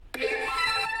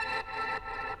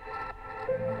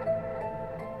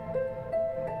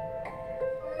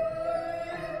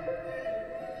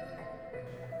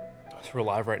So we're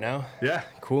live right now? Yeah.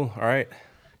 Cool. All right.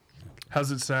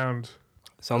 How's it sound?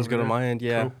 Sounds good there? on my end.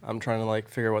 Yeah. Cool. I'm trying to like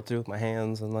figure out what to do with my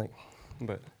hands and like,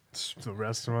 but Still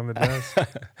resting on the desk.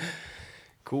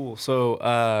 cool. So,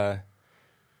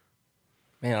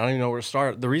 man, I don't even know where to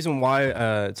start. The reason why,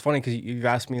 it's funny because you've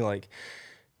asked me like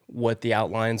what the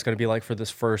outline's going to be like for this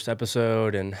first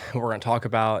episode and what we're going to talk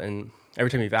about. And every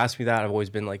time you've asked me that, I've always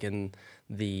been like in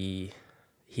the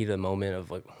heat of the moment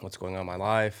of like what's going on in my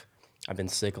life. I've been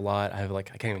sick a lot. I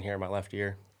can't even hear in my left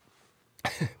ear.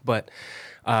 But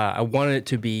I wanted it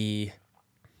to be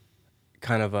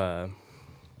kind of a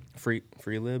free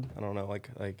lib. I don't know, like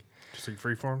Just like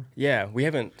freeform? yeah. We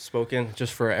haven't spoken.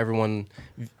 Just for everyone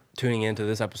tuning into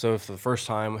this episode for the first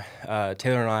time.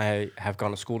 Taylor and I have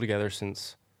gone to school together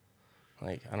since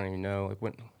like I don't even know like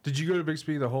when. Did you go to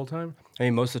Bixby the whole time? I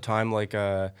mean, most of the time like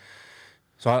so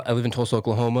I live in Tulsa,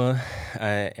 Oklahoma,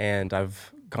 and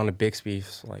I've gone to Bixby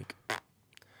like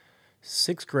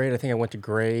sixth grade. I think I went to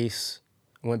Grace.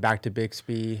 I went back to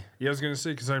Bixby. Yeah, I was going to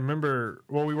say, because I remember,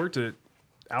 we worked at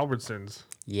Albertsons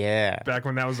Yeah. back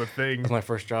when that was a thing. That's my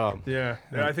first job. Yeah.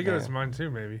 I think it was Yeah. mine too,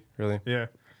 maybe. Really? Yeah.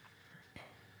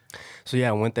 So yeah,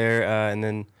 I went there and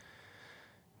then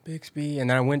Bixby, and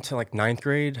then I went to like ninth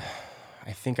grade.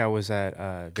 I think I was at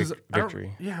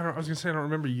Victory. I was going to say, I don't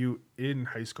remember you in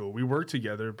high school. We worked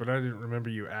together, but I didn't remember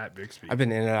you at Bixby. I've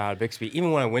been in and out of Bixby.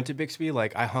 Even when I went to Bixby,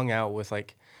 like I hung out with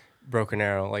like Broken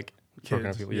Arrow, like Broken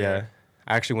Arrow Kids, people. yeah. Yeah.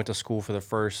 I actually went to school for the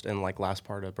first and like last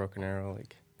part of Broken Arrow,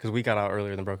 like because we got out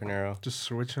earlier than Broken Arrow. Just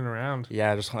switching around.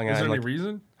 Yeah, just hung out. Is there and, any like,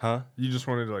 reason? huh? You just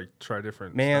wanted to like try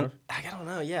different Man, stuff? I don't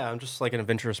know. Yeah, I'm just like an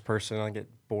adventurous person. I get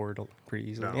bored pretty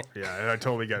easily. No. Yeah, I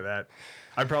totally get that.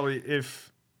 I probably,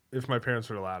 if my parents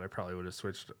were allowed, I probably would have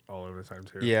switched all over the time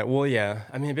too. Yeah, well, yeah.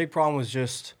 I mean, a big problem was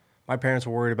just my parents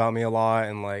were worried about me a lot,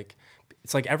 and like,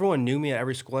 it's like everyone knew me at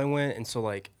every school I went, and so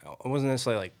like, I wasn't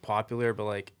necessarily like popular, but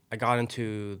like, I got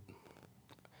into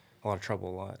a lot of trouble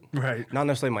a lot. Right. Not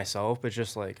necessarily myself, but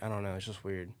just like, I don't know, it's just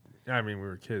weird. Yeah, I mean, we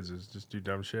were kids. It's just do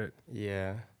dumb shit.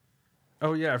 Yeah.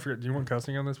 Oh, yeah, I forgot. Do you want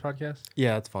cussing on this podcast?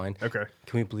 Yeah, that's fine. Okay.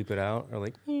 Can we bleep it out or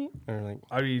like, or like?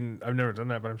 I mean, I've never done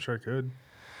that, but I'm sure I could.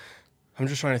 I'm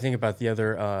just trying to think about the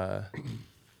other,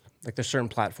 like, there's certain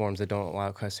platforms that don't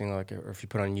allow cussing, like, or if you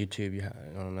put on YouTube,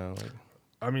 I don't know. Like,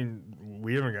 I mean,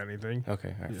 we haven't got anything.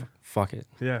 okay, all right, Yeah. fuck it.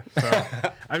 Yeah. So,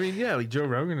 I mean, yeah, like Joe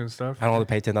Rogan and stuff. I don't want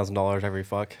to pay $10,000 every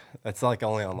fuck. That's like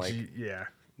only on like Yeah.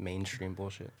 mainstream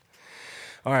bullshit.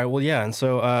 All right, well, yeah, and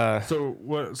so,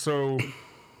 So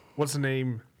what's the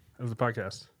name of the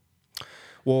podcast?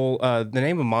 well, the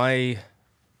name of my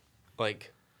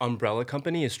like umbrella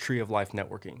company is Tree of Life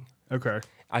Networking. Okay.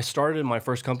 I started my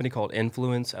first company called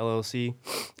Influence LLC,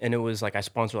 and it was like I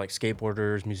sponsor like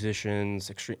skateboarders, musicians,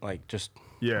 extreme like just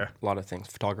Yeah. a lot of things,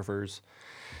 photographers.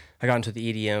 I got into the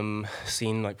EDM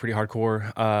scene like pretty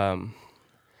hardcore, and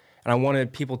I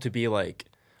wanted people to be like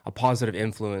a positive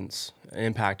influence, an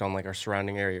impact on like our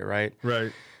surrounding area, right?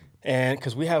 Right. And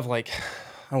because we have like,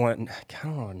 I don't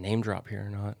know a name drop here or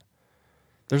not.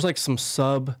 There's like some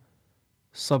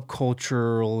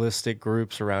subculturalistic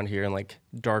groups around here and like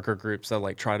darker groups that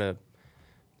like try to,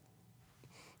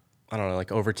 I don't know,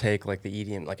 like overtake like the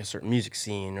EDM, like a certain music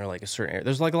scene or like a certain area.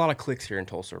 There's like a lot of cliques here in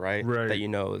Tulsa, right? Right. That you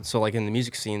know. So like in the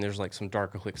music scene, there's like some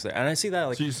darker cliques there. And I see that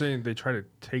like So you're saying they try to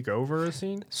take over a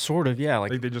scene? sort of, yeah.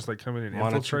 Like they just like come in and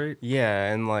monitor- infiltrate?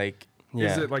 Yeah, and like,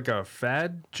 yeah. Is it like a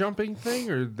fad jumping thing,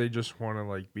 or they just want to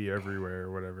like be everywhere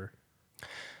or whatever?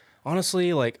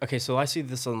 Honestly, like, okay, so I see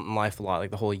this in life a lot, like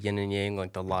the whole yin and yang,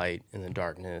 like the light and the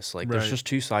darkness. Like, there's Right. just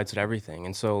two sides to everything.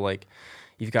 And so, like,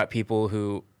 you've got people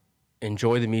who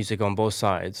enjoy the music on both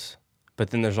sides,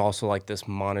 but then there's also, like, this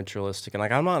monetarialistic. And,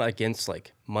 like, I'm not against,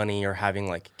 like, money or having,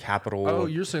 like, capital Oh,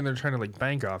 you're saying they're trying to like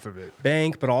bank off of it?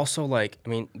 bank, but also, like, I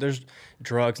mean, there's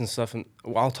drugs and stuff. And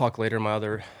I'll talk later in my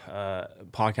other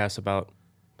podcast about,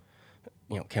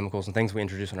 you know, chemicals and things we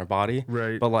introduce in our body.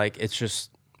 Right. But, like, it's just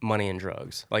money and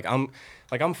drugs. Like I'm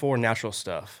for natural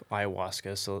stuff.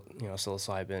 Ayahuasca, so you know,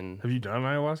 psilocybin. Have you done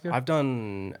ayahuasca? I've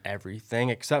done everything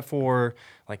except for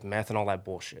like meth and all that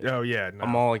bullshit. Oh yeah, no.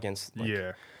 I'm all against. Like,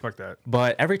 yeah, fuck that.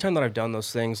 But every time that I've done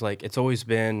those things, like it's always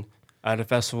been at a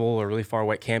festival or really far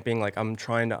away camping. Like I'm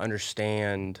trying to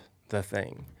understand the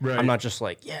thing. Right. I'm not just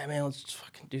like, yeah, man, let's just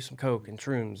fucking do some coke and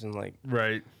shrooms and like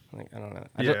Right. I don't know.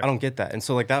 Yeah. I don't get that. And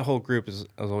so like that whole group has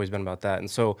always been about that. And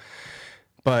so,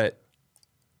 but.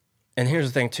 And here's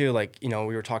the thing too, like, you know,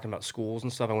 we were talking about schools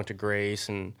and stuff. I went to Grace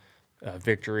and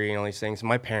Victory and all these things.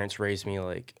 My parents raised me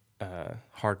like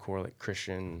hardcore, like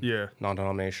Christian, Yeah.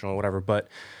 non-denominational, whatever. But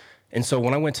And so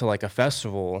when I went to like a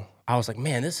festival, I was like,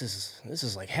 man, this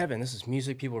is like heaven. This is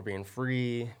music. People are being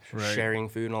free, Right. sharing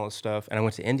food and all this stuff. And I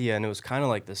went to India, and it was kind of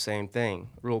like the same thing.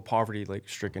 Real poverty, like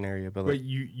stricken area, but like Wait,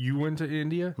 you went to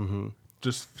India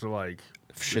just to like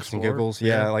shits explore? and giggles.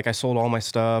 Yeah, like I sold all my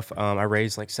stuff. I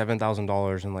raised like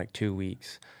 $7,000 in like 2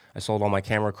 weeks. I sold all my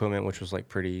camera equipment, which was like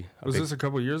pretty. Was this a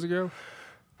couple years ago?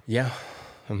 Yeah.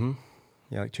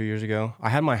 Yeah, like 2 years ago. I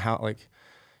had my house, like,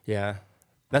 yeah.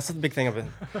 That's the big thing of it.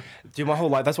 Dude, my whole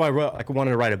life, that's why I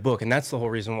wanted to write a book. And that's the whole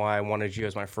reason why I wanted you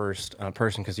as my first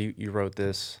person, because you wrote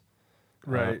this,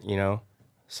 Right. you know,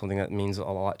 something that means a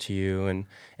lot to you. And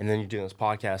then you're doing this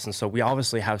podcast. And so we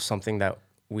obviously have something that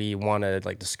we want to,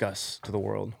 like, discuss to the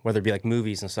world, whether it be, like,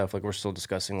 movies and stuff. Like, we're still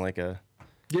discussing, like,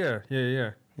 Yeah.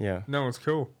 yeah. No, it's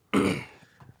cool.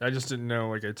 I just didn't know.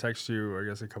 Like, I texted you, I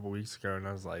guess, a couple weeks ago, and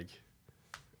I was like,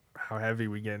 how heavy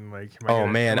we getting? Like, Oh,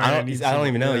 man. I don't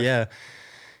even know. Yeah.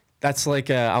 That's like,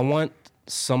 I want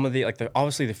some of the, like,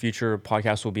 obviously the future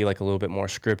podcast will be like a little bit more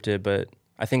scripted, but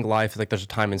I think life, like, there's a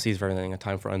time and season for everything, a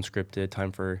time for unscripted,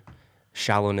 time for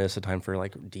shallowness, a time for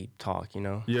like deep talk, you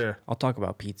know? Yeah. I'll talk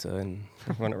about pizza and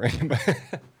when it rains.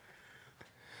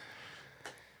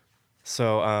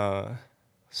 So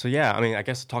yeah, I mean, I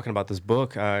guess talking about this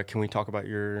book, can we talk about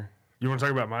your, You want to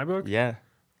talk about my book? yeah.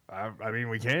 I mean,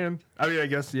 we can. I mean, I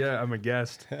guess, yeah, I'm a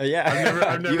guest. Yeah.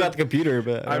 I've never, you got the computer,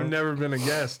 but. I've never been a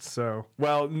guest, so.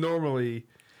 Well, normally,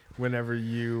 whenever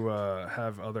you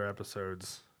have other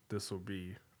episodes, this will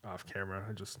be off camera,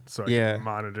 just so I can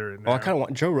monitor it now. Well, I kind of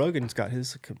want, Joe Rogan's got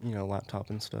his, laptop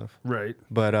and stuff. Right.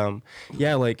 But,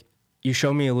 yeah, like, you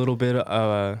show me a little bit,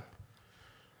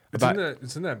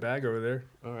 It's in that bag over there.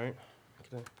 All right.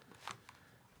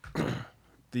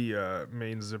 The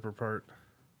main zipper part.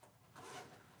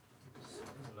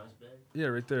 Yeah,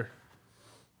 right there.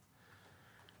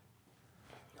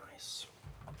 Nice.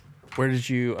 Where did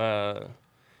you,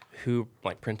 who,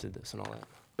 like, printed this and all that?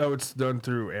 Oh, it's done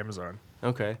through Amazon.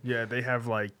 Okay. Yeah, they have,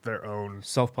 like, their own.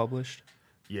 Self-published?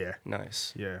 Yeah.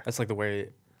 Nice. Yeah. That's, like, the way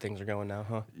things are going now,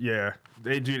 huh? Yeah.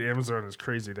 Dude, Amazon is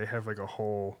crazy. They have, like, a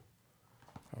whole.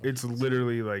 It's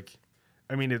literally, like.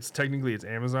 I mean, it's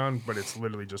Amazon, but it's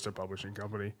literally just a publishing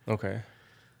company. Okay.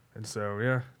 And so,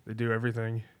 yeah, they do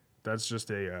everything. That's just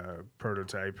a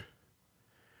prototype.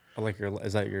 I like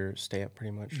is that your stamp pretty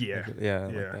much? Yeah. Like, yeah. I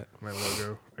like that. My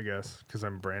logo, I guess, because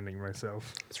I'm branding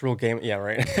myself. It's real game. Yeah,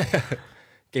 right.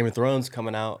 Game of Thrones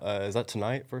coming out. Is that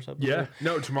tonight, first episode? Yeah.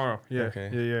 No, tomorrow. Yeah. Okay.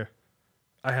 Yeah.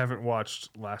 I haven't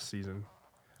watched last season.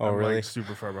 Oh, I'm really? Like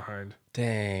super far behind.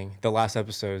 Dang. The last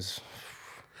episode's.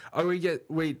 Oh,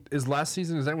 is last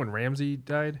season, is that when Ramsey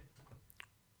died?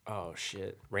 Oh,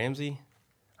 shit. Ramsey?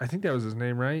 I think that was his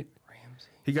name, right? Ramsey.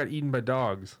 He got eaten by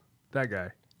dogs. That guy.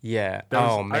 Yeah.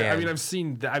 Man. I mean, I've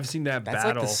seen that That's battle. That's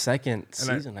like the second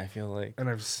season, I feel like. And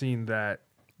I've seen that.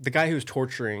 The guy who's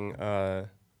torturing, man,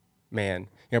 you're going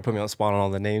to put me on the spot on all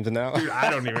the names now. Dude, I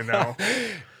don't even know.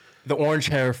 The orange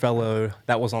hair fellow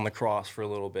that was on the cross for a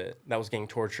little bit, that was getting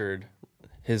tortured.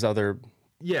 His other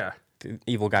the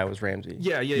evil guy was Ramsey.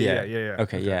 Yeah.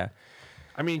 Okay, yeah.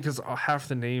 I mean, because half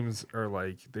the names are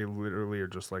like, they literally are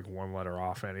just like one letter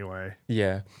off anyway.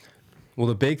 Yeah. Well,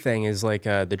 the big thing is like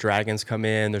the dragons come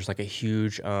in. There's like a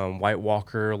huge White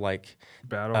Walker like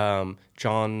battle.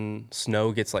 Jon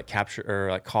Snow gets like captured or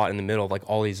like caught in the middle of like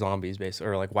all these zombies, basically,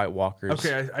 or like White Walkers.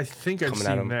 Okay, I think I've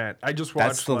seen that. I just watched.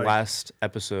 That's the last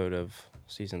episode of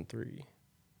season 3.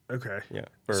 Okay. Yeah.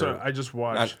 So I just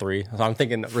watched. Not 3. So I'm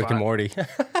thinking Rick and Morty.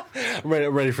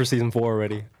 ready for season 4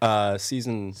 already.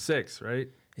 Season 6, right?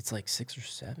 It's like 6 or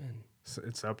 7. So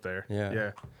it's up there.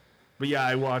 Yeah. But yeah,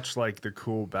 I watched like the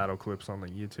cool battle clips on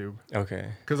like YouTube. Okay.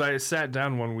 Because I sat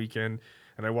down one weekend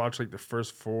and I watched like the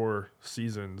first 4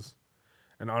 seasons,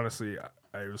 and honestly,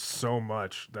 it was so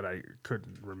much that I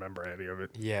couldn't remember any of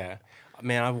it. Yeah,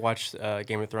 man, I've watched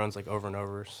Game of Thrones like over and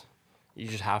over. You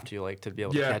just have to like to be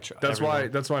able to catch. That's why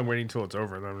I'm waiting till it's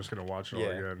over, and then I'm just gonna watch it all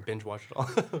again. Binge watch it all.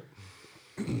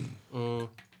 I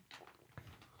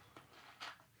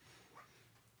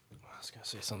was gonna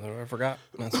say something I forgot.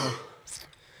 That's all.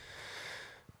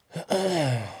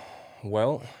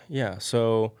 Well, yeah.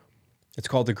 So it's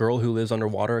called The Girl Who Lives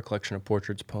Underwater, a collection of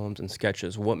portraits, poems, and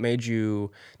sketches. What made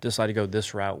you decide to go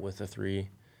this route with the 3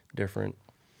 different?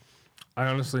 I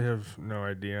honestly have no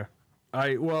idea.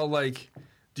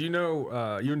 Do you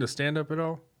know you into stand up at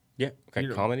all? Yeah.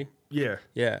 Okay. Comedy. Yeah.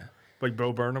 Yeah. Like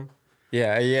Bo Burnham.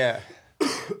 Yeah.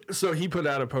 So he put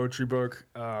out a poetry book.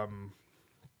 I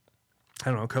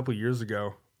don't know, a couple years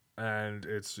ago. And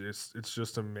it's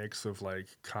just a mix of like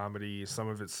comedy. Some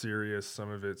of it's serious, some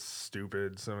of it's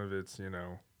stupid, some of it's,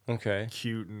 okay,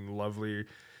 cute and lovely.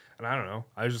 And I don't know.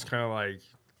 I was just kind of like,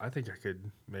 I think I could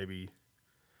maybe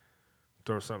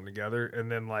throw something together.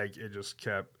 And then like it just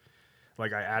kept,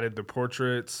 like I added the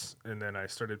portraits and then I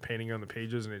started painting on the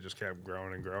pages and it just kept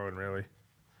growing and growing really.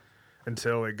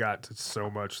 Until it got to so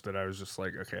much that I was just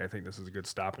like, okay, I think this is a good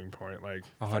stopping point. Like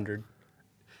 100.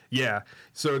 Yeah.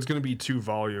 So it's going to be 2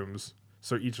 volumes.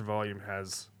 So each volume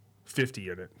has 50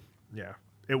 in it. Yeah.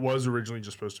 It was originally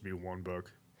just supposed to be 1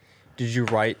 book. Did you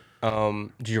write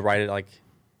it like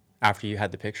after you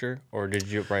had the picture, or did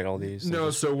you write all these? No,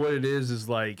 so what it is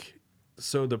like,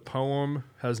 so the poem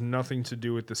has nothing to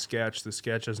do with the sketch. The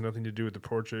sketch has nothing to do with the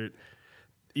portrait.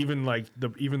 Even like the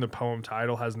poem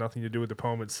title has nothing to do with the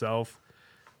poem itself.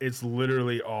 It's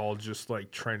literally all just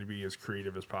like trying to be as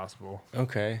creative as possible.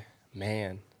 Okay,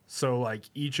 man. So like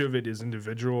each of it is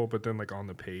individual, but then like on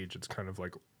the page, it's kind of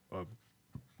like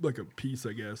a piece,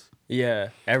 I guess. Yeah,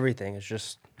 everything is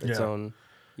just its own.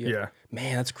 Yeah.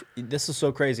 Man, this is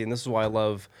so crazy, and this is why I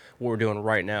love what we're doing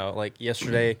right now. Like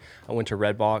yesterday, I went to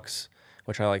Redbox,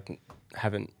 which I like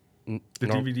haven't. The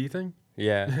DVD thing?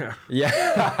 Yeah.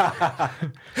 Yeah.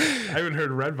 I haven't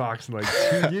heard Redbox in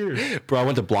like 2 years. Bro, I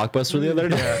went to Blockbuster the other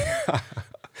day.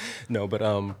 No, but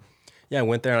yeah, I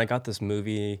went there and I got this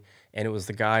movie, and it was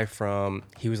the guy from,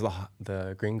 he was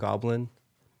the Green Goblin.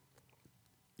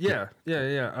 Yeah.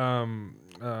 I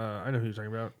know who you're talking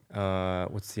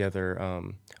about. What's the other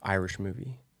Irish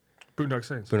movie? Boondock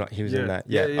Saints. He was in that.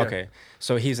 Yeah. Okay.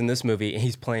 So he's in this movie, and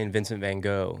he's playing Vincent Van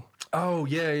Gogh. Oh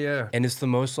yeah. And it's the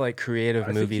most like creative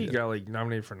movie. I think he got like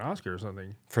nominated for an Oscar or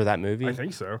something for that movie. I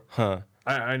think so. Huh.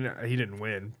 I he didn't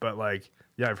win, but like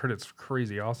yeah, I've heard it's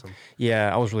crazy awesome.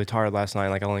 Yeah, I was really tired last night.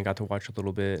 Like I only got to watch a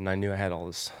little bit, and I knew I had all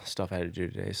this stuff I had to do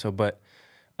today. So, but,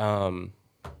 God,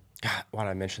 why did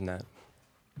I mention that?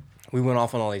 We went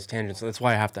off on all these tangents, so that's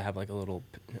why I have to have like a little.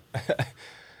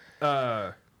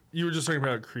 You were just talking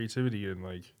about creativity and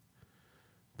like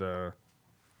you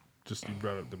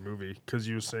brought up the movie because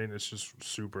you were saying it's just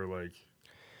super like.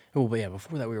 Oh, but yeah,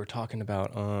 before that we were talking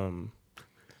about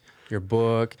your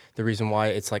book, the reason why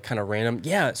it's like kind of random.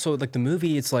 Yeah, so like the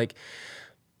movie, it's like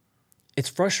it's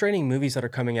frustrating movies that are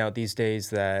coming out these days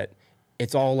that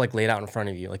it's all like laid out in front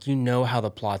of you. Like you know how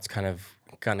the plot's kind of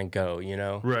gonna go, you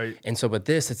know? Right. And so but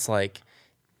this, it's like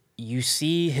you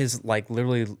see his like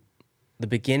literally the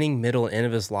beginning, middle, and end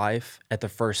of his life at the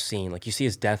first scene. Like you see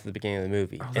his death at the beginning of the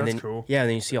movie. Oh, and that's then cool. Yeah, and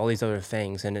then you see all these other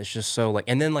things, and it's just so like,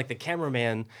 and then like the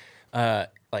cameraman,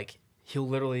 like he'll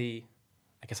literally,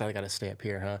 I guess I gotta stay up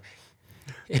here, huh?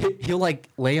 He'll like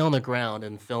lay on the ground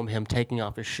and film him taking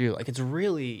off his shoe. Like it's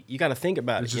really, you got to think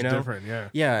about it's it, you just know? Different, yeah.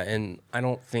 Yeah, and I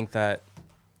don't think that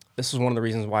this is one of the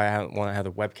reasons why I want to have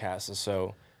the webcast is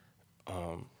so,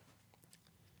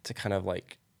 to kind of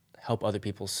like help other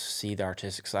people see the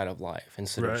artistic side of life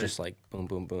instead of just like boom,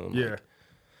 boom, boom. Yeah. Like,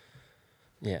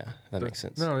 yeah, that makes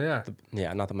sense. No, yeah.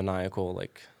 Yeah, not the maniacal,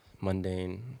 like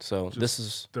mundane. So Just this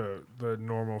is the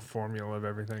normal formula of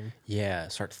everything. Yeah,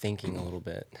 start thinking a little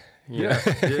bit. Yeah.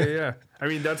 Yeah. I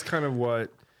mean, that's kind of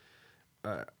what,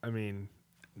 I mean,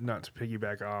 not to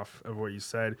piggyback off of what you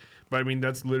said, but I mean,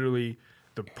 that's literally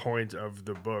the point of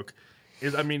the book.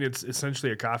 It's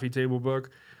essentially a coffee table book,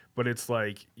 but it's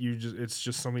like it's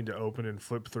just something to open and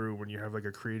flip through when you have like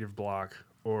a creative block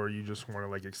or you just want to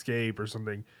like escape or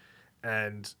something.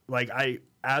 And like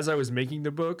as I was making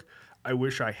the book, I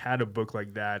wish I had a book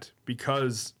like that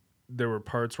because there were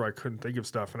parts where I couldn't think of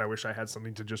stuff, and I wish I had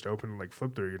something to just open and like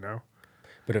flip through, you know?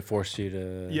 But it forced you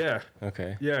to. Yeah.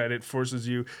 Okay. Yeah, and it forces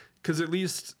you, because at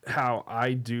least how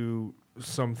I do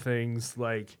some things,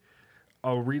 like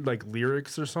I'll read like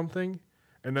lyrics or something,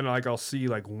 and then like I'll see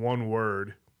like one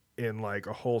word in like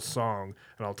a whole song,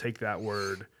 and I'll take that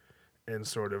word and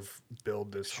sort of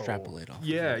build this Extrapolate whole. off.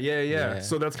 Yeah.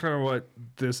 So that's kind of what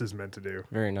this is meant to do.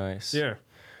 Very nice. Yeah.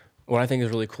 What I think is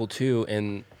really cool too,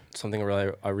 and something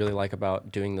I really like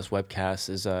about doing this webcast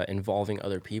is involving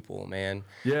other people, man.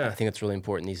 Yeah. I think it's really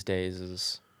important these days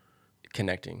is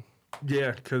connecting.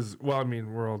 Yeah, because, well, I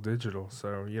mean, we're all digital,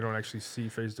 so you don't actually see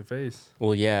face to face.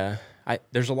 Well, yeah.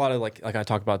 There's a lot of, like I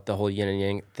talk about the whole yin and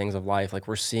yang things of life. Like,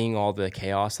 we're seeing all the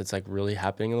chaos that's, like, really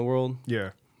happening in the world.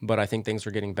 Yeah. But I think things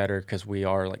are getting better because we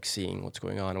are, like, seeing what's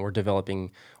going on, and we're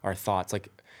developing our thoughts. Like,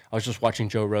 I was just watching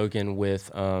Joe Rogan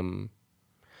with,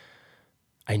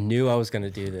 I knew I was going to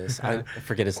do this. I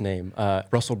forget his name.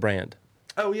 Russell Brand.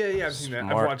 Oh, yeah, I've seen that.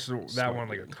 I've watched that one,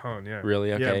 like, a ton, yeah.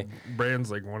 Really? Okay. Yeah,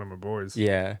 Brand's, like, one of my boys.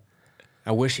 Yeah.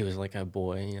 I wish he was like a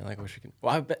boy. You know, like I wish we could.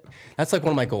 Well, I bet that's like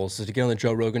one of my goals is to get on the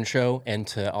Joe Rogan show and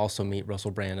to also meet Russell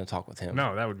Brand and talk with him.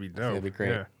 No, that would be dope. That'd be great.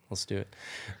 Yeah. Let's do it.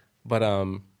 But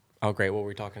oh great. What were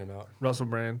we talking about? Russell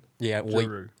Brand. Yeah. Joe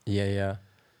Rogan. Yeah.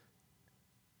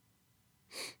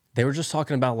 They were just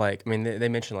talking about like, I mean, they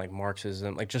mentioned like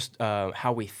Marxism, like just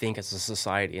how we think as a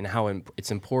society and how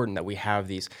it's important that we have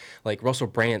these. Like Russell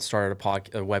Brand started a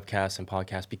webcast and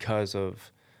podcast because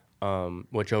of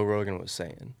what Joe Rogan was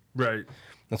saying. Right.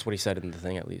 That's what he said in the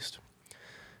thing, at least.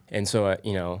 And so,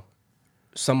 you know,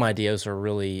 some ideas are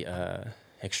really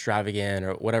extravagant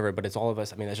or whatever, but it's all of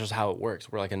us. I mean, that's just how it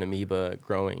works. We're like an amoeba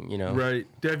growing, you know. Right.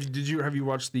 Have you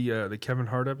watched the Kevin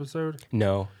Hart episode?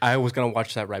 No, I was gonna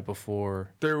watch that right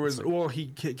before. There was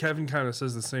Kevin kind of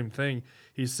says the same thing.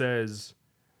 He says,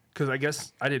 because I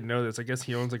guess I didn't know this. I guess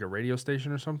he owns like a radio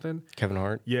station or something. Kevin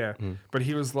Hart. Yeah, but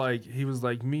he was like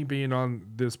me being on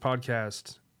this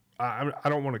podcast. I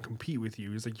don't want to compete with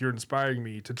you. He's like, you're inspiring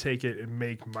me to take it and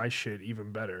make my shit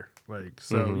even better. Like,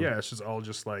 so yeah, it's just all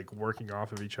just like working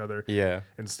off of each other. Yeah.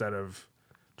 Instead of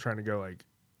trying to go like,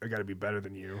 I got to be better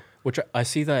than you. Which I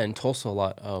see that in Tulsa a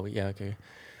lot. Oh yeah, okay.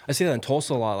 I see that in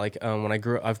Tulsa a lot. Like when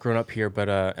I've grown up here, but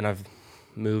and I've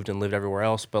moved and lived everywhere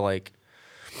else. But like,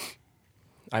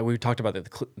 we talked about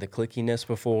the clickiness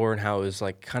before and how it was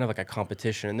like kind of like a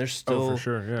competition. And there's still for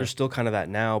sure, yeah. there's still kind of that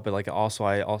now. But like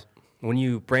also when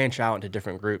you branch out into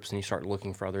different groups and you start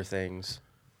looking for other things.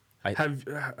 How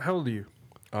old are you?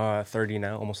 30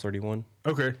 now, almost 31.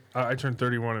 Okay, I turned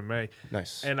 31 in May.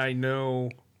 Nice. And I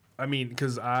know, I mean,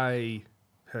 because I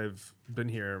have been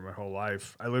here my whole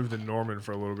life. I lived in Norman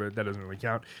for a little bit. That doesn't really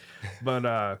count,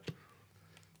 but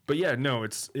yeah, no,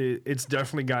 it's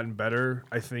definitely gotten better.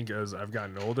 I think as I've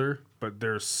gotten older, but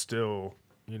there's still,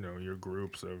 you know, your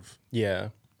groups of. Yeah.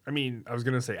 I mean, I was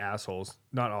gonna say assholes,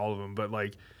 not all of them, but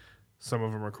like. Some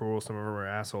of them are cool, some of them are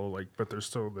asshole, like, but they're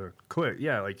still the clique.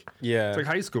 Yeah, like, yeah, it's like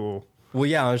high school. Well,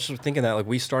 yeah, I was just thinking that like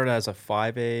we started as a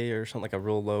 5A or something, like a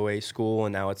real low A school,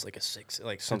 and now it's like a 6,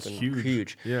 like something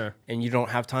huge. Yeah, and you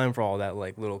don't have time for all that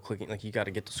like little clicking. Like you got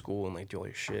to get to school and like do all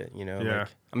your shit, you know. Yeah. Like,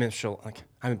 I mean, sure, like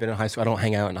I haven't been in high school. I don't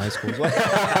hang out in high school, but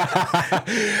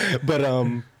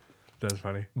that's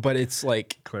funny. But it's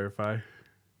like clarify.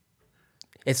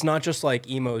 It's not just like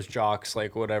emos, jocks,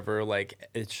 like whatever. Like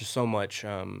it's just so much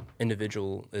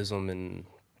individualism and.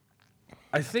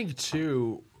 I think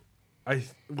too. I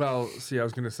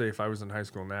was gonna say if I was in high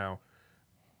school now,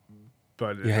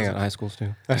 but you hang out in high schools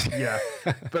too. Yeah,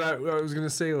 but I was gonna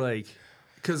say like,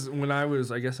 because when I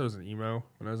guess I was an emo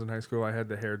when I was in high school. I had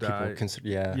the hair dye.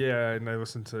 Yeah, and I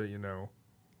listened to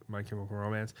My Chemical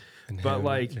Romance,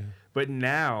 but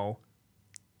now,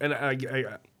 and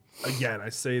I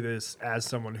say this as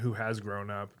someone who has grown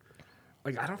up.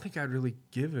 Like, I don't think I'd really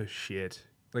give a shit.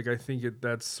 Like, I think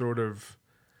that's sort of.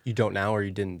 You don't now, or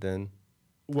you didn't then?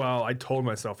 Well, I told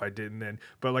myself I didn't then.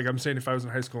 But, like, I'm saying if I was in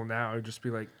high school now, I'd just be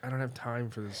like, I don't have time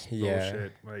for this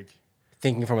bullshit. Like,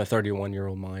 thinking from a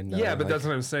 31-year-old mind. Yeah, but that's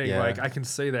what I'm saying. Yeah. Like, I can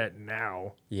say that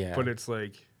now. Yeah. But it's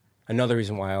like. Another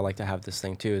reason why I like to have this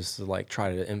thing, too, is to, like,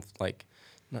 try to,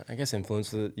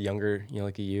 influence the younger,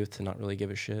 like, the youth to not really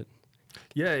give a shit.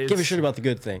 Yeah, give a shit about the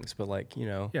good things, but like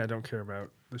Yeah, I don't care about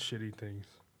the shitty things.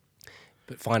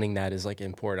 But finding that is like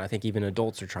important. I think even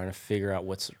adults are trying to figure out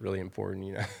what's really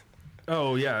important.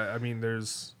 Oh yeah, I mean,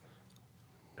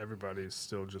 everybody's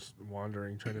still just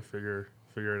wandering, trying to figure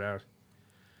it out.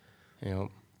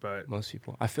 But most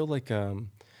people. I feel like.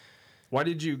 Why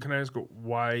did you? Can I ask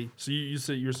why? So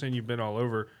you're saying you've been all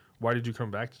over. Why did you come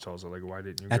back to Tulsa? Like, why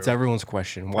didn't you? That's everyone's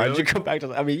question. Why did you come back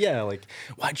to? I mean, yeah, like,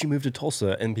 why'd you move to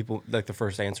Tulsa? And people like the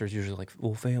first answer is usually like,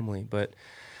 well, family. But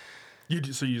do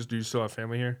you still have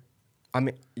family here? I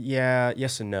mean, yeah,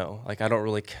 yes and no. Like, I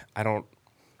don't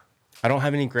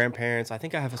have any grandparents. I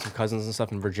think I have some cousins and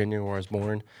stuff in Virginia where I was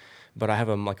born, but I have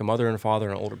a mother and a father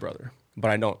and an older brother.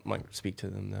 But I don't speak to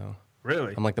them though.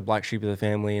 Really? I'm like the black sheep of the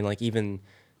family, and like even.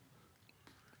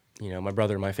 My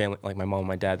brother and my family, like my mom and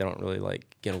my dad, they don't really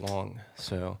like get along.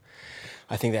 So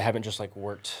I think they haven't just like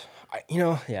worked.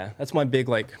 That's my big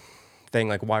like thing,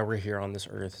 like why we're here on this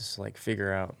earth is to, like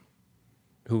figure out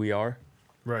who we are.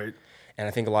 Right. And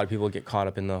I think a lot of people get caught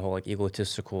up in the whole like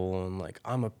egotistical and like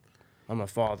I'm a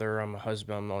father, I'm a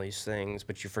husband, I'm all these things,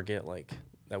 but you forget like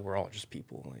that we're all just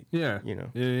people. Like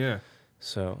Yeah.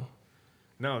 So.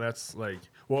 No, that's like.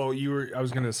 Well, I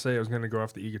was gonna go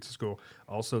off the egotistical.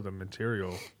 Also, the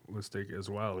materialistic as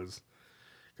well is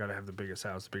gotta have the biggest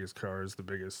house, the biggest cars, the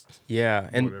biggest. Yeah,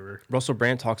 and whatever. Russell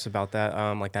Brand talks about that,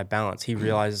 like that balance. He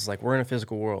realizes like we're in a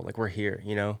physical world, like we're here,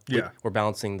 Yeah. We're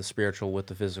balancing the spiritual with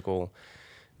the physical,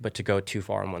 but to go too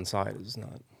far on one side is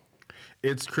not.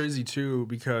 It's crazy too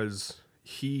because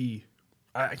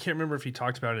I can't remember if he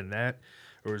talked about it in that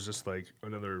or it was just like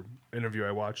another interview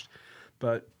I watched,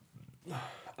 but.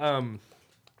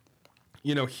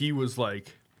 He was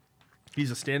like,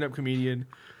 he's a stand-up comedian.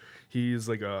 He's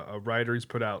like a writer. He's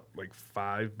put out like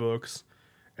 5 books,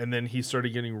 and then he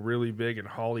started getting really big in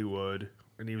Hollywood,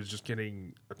 and he was just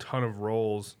getting a ton of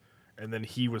roles, and then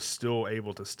he was still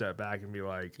able to step back and be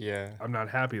like, Yeah. I'm not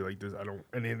happy like this. I don't,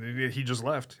 and he just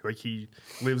left. Like, he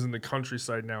lives in the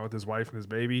countryside now with his wife and his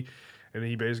baby, and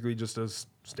he basically just does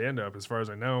stand up, as far as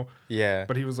I know. Yeah.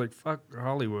 But he was like, fuck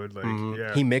Hollywood. Like,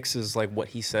 yeah. He mixes like what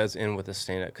he says in with the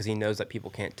stand up because he knows that people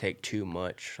can't take too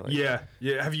much. Like, Yeah.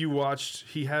 Have you watched?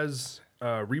 He has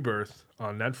Rebirth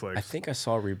on Netflix. I think I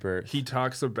saw Rebirth. He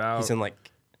talks about. He's in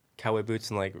like cowboy boots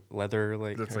and like leather,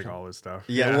 like That's like all his stuff.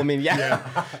 Yeah, well, I mean,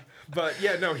 yeah. But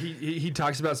yeah, no, he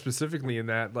talks about specifically in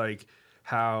that, like,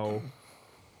 how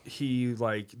he,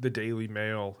 like, the Daily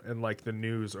Mail and like the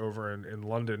news over in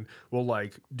London will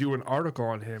like do an article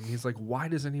on him. He's like, why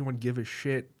does anyone give a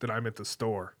shit that I'm at the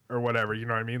store or whatever? You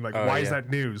know what I mean? Like, why is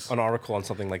that news? An article on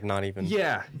something like not even.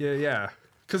 Yeah.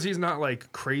 Because he's not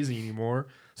like crazy anymore.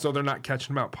 So they're not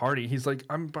catching him out partying. He's like,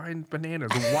 I'm buying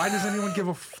bananas. Why does anyone give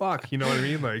a fuck? You know what I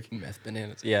mean? Like, Meth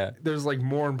bananas. Yeah. there's like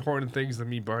more important things than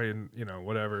me buying,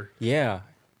 whatever. Yeah.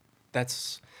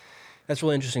 That's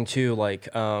really interesting too. Like,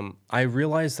 I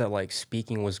realized that like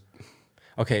speaking was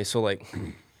okay. So like,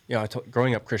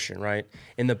 growing up Christian, right?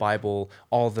 In the Bible,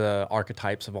 all the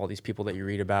archetypes of all these people that you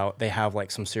read about, they have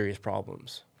like some serious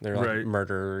problems. They're like Right.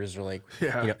 murderers or like,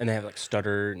 Yeah. and they have like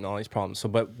stutter and all these problems. So,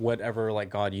 but whatever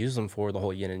like God used them for, the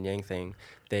whole yin and yang thing,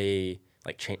 they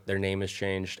like their name is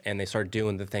changed and they start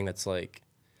doing the thing that's like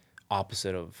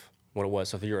opposite of what it was.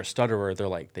 So if you're a stutterer, they're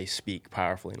like, they speak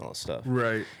powerfully and all this stuff.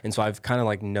 Right. And so I've kind of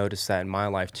like noticed that in my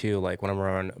life too. Like when I'm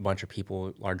around a bunch of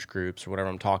people, large groups or whatever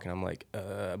I'm talking, I'm like,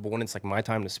 but when it's like my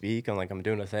time to speak, I'm like, I'm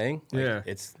doing a thing. Like, Yeah.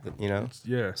 it's,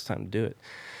 it's time to do it.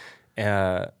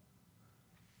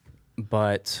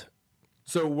 But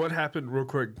So what happened, real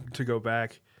quick, to go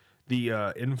back,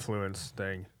 the influence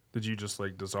thing? Did you just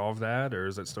like dissolve that, or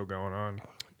is it still going on?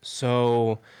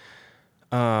 so,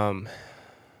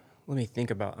 let me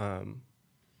think about,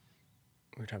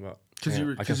 we were talking about, Because yeah, you I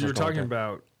were, guess cause you I were was going talking with that.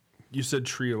 about, you said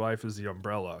Tree of Life is the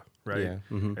umbrella, right? Yeah,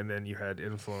 mhm. And then you had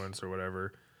influence or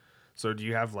whatever. So do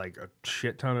you have like a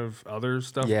shit ton of other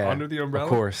stuff Yeah, under the umbrella? of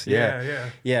course. Yeah. Yeah.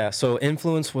 Yeah. So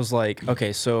influence was like,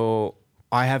 okay, so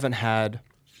I haven't had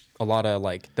a lot of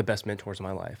like the best mentors in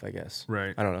my life, I guess.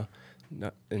 Right. I don't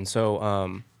know. And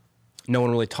so no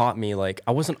one really taught me. Like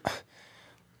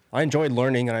I enjoyed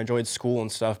learning and I enjoyed school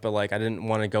and stuff, but like I didn't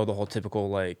want to go the whole typical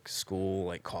like school,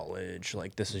 like college,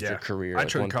 like this is your career. I like,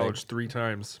 tried one college thing. 3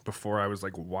 times before I was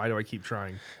like, why do I keep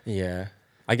trying? Yeah.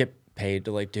 I get paid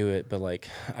to like do it, but like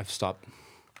I've stopped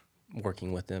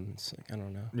working with them. It's like I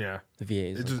don't know. Yeah. The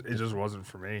VAs. It just wasn't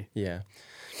for me. Yeah.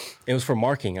 It was for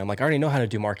marketing. I'm like, I already know how to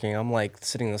do marketing. I'm like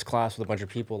sitting in this class with a bunch of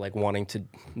people like wanting to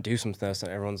do some stuff,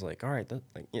 and everyone's like, all right,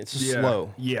 like, it's just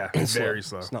slow. Yeah, It's very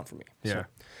slow. It's not for me. Yeah. So.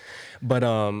 But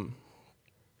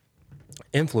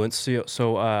influence.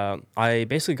 So I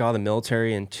basically got out of the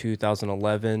military in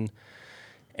 2011,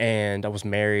 and I was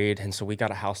married, and so we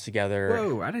got a house together.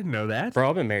 Whoa, I didn't know that. Bro,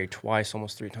 I've been married twice,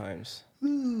 almost 3 times.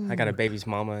 I got a baby's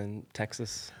mama in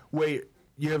Texas, Wait,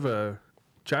 you have a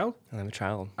child? and I have a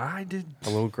child, I did. a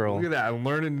little girl. Look at that. I'm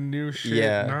learning new shit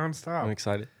Yeah. nonstop. I'm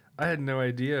excited. I had no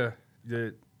idea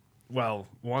that, well,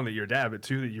 1, that you're dad, but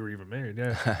 2, that you were even married.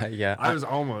 Yeah. Yeah. I was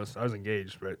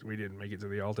engaged, but we didn't make it to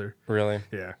the altar. Really?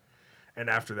 Yeah. And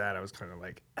after that, I was kind of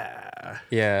like,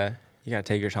 Yeah. You gotta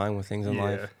take your time with things in yeah.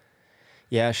 life.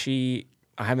 Yeah,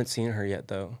 I haven't seen her yet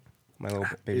though. My little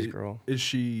baby's girl. Is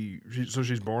so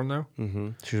she's born though?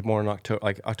 She was born in October.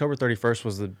 Like October 31st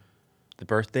was the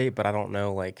birth date, but I don't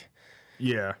know like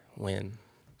Yeah. when.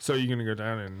 So you're going to go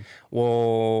down and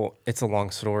Well, it's a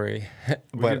long story.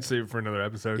 we But can save it for another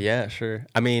episode. yeah, sure.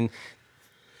 I mean,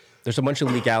 there's a bunch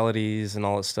of legalities and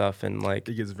all that stuff, and like,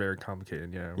 It gets very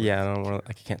complicated. Yeah. yeah, I don't want.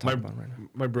 I can't talk about it right now.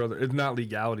 My brother, it's not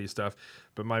legality stuff,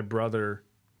 but my brother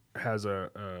has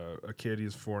a kid.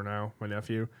 He's 4 now, my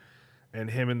nephew, and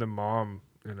him and the mom,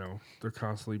 they're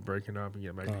constantly breaking up and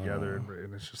getting back together,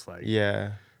 and it's just like,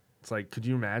 Yeah. it's like, could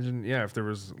you imagine? Yeah, if there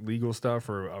was legal stuff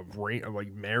or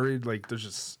like married, like there's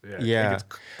just Yeah. it's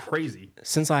crazy.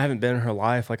 Since I haven't been in her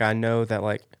life, like I know that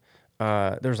like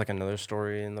there's like another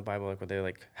story in the Bible like where they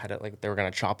like had it like they were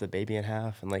gonna chop the baby in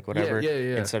half and like whatever.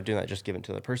 Yeah. Instead of doing that, just give it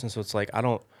to the person. So it's like I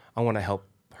want to help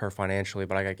her financially,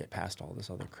 but I gotta get past all this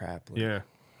other crap. Like, Yeah,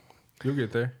 you'll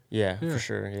get there. yeah, Yeah. for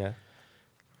sure. Yeah.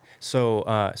 So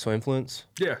influence.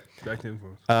 Yeah, back to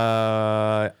influence.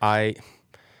 I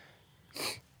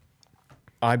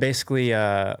basically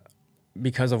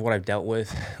because of what I've dealt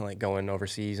with, like going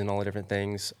overseas and all the different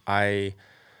things, I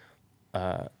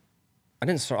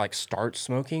didn't start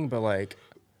smoking, but like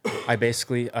I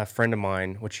basically, a friend of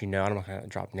mine, which I'm not gonna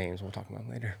drop names, we'll talk about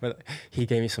them later, but he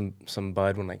gave me some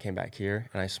bud when I came back here,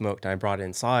 and I smoked, and I brought it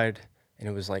inside, and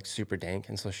it was like super dank,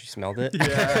 and so she smelled it.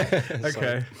 Yeah. So,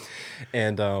 Okay.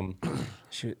 and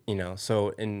she,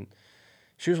 and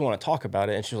she was want to talk about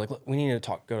it, and she was like, "Look, we need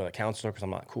to go to a counselor because I'm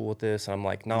not cool with this." And I'm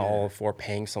like, not all for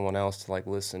paying someone else to like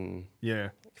listen. Yeah.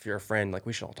 If you're a friend, like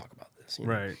we should all talk about this,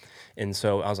 Right. And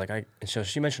so I was like, and so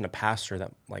she mentioned a pastor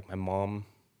that like my mom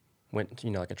went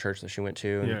to, like a church that she went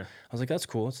to. And I was like, that's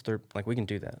cool. Like, we can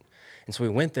do that. And so we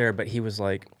went there, but he was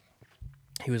like,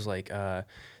 the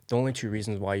only two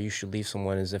reasons why you should leave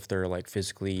someone is if they're like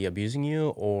physically abusing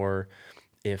you or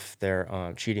if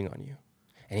they're cheating on you.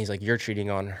 And he's like, you're cheating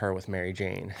on her with Mary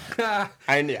Jane.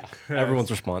 And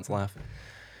everyone's response, laugh.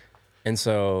 And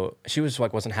so she was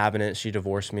like, wasn't having it. She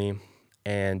divorced me.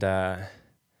 And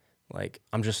like,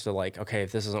 I'm just like, okay,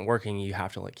 if this isn't working, you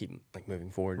have to like keep like moving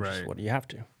forward. Right. Just what do you have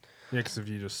to? Yeah, because if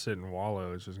you just sit and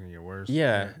wallow, it's just gonna get worse.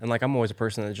 Yeah, and like I'm always a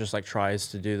person that just like tries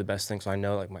to do the best thing, so I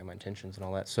know like my intentions and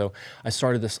all that. So I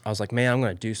started this. I was like, man, I'm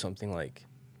gonna do something like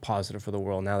positive for the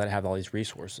world now that I have all these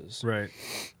resources. Right.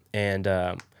 And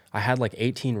I had like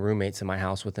 18 roommates in my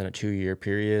house within a 2-year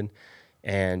period,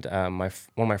 and one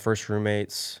of my first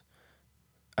roommates.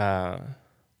 I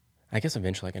guess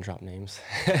eventually I can drop names,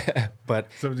 but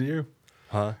It's up to you.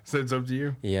 Huh? So it's up to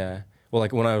you. Yeah. Well,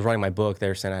 like when I was writing my book, they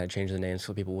were saying I had to change the names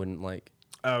so people wouldn't like.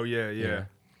 Oh yeah.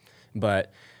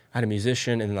 But I had a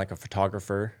musician and then like a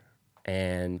photographer,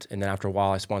 and then after a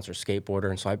while I sponsored a skateboarder,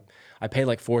 and so I paid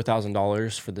like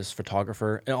 $4,000 for this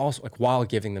photographer, and also like while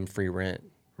giving them free rent,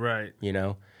 Right.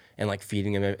 and like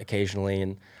feeding them occasionally,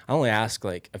 and I only ask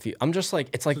like a few. I'm just like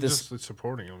it's like So this. just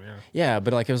supporting them. Yeah. Yeah,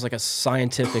 but like it was like a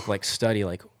scientific like study.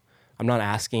 Like I'm not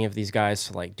asking if these guys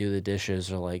to like do the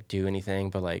dishes or like do anything,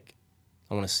 but like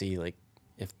I want to see like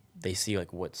if they see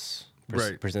like what's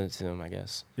presented to them, I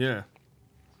guess. Yeah.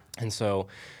 And so,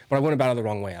 but I went about it the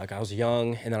wrong way. Like I was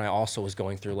young, and then I also was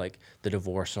going through like the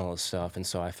divorce and all this stuff, and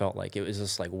so I felt like it was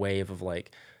this like wave of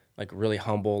like really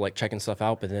humble, like checking stuff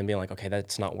out, but then being like, okay,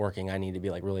 that's not working. I need to be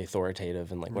like really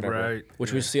authoritative and like whatever, Right.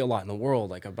 which we see a lot in the world,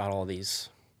 like about all these,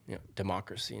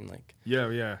 democracy and like.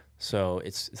 Yeah. So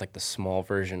it's like the small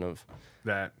version of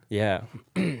That. yeah.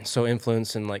 So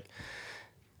influence and like.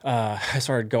 I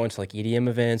started going to like EDM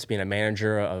events, being a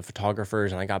manager of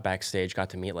photographers, and I got backstage,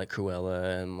 got to meet like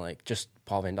Cruella and like just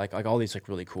Paul Van Dyke, like all these like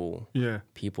really cool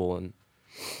people, and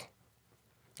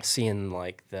seeing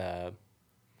like the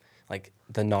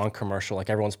non-commercial,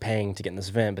 like everyone's paying to get in this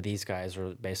event, but these guys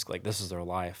are basically like this is their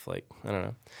life, like I don't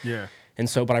know. Yeah. And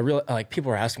so, but I really like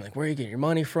people are asking like where are you getting your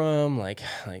money from, like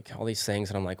all these things,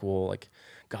 and I'm like, well, like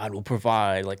God will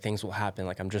provide, like things will happen,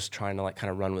 like I'm just trying to like kind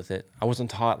of run with it. I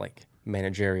wasn't taught like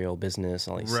managerial business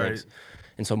and all these things,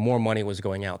 and so more money was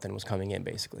going out than was coming in,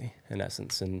 basically, in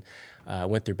essence. And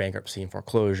went through bankruptcy and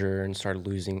foreclosure and started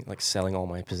selling all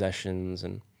my possessions,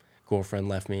 and girlfriend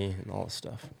left me and all this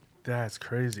stuff. That's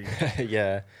crazy.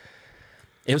 Yeah,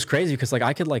 it was crazy because like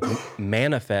I could like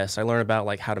manifest. I learned about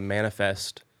like how to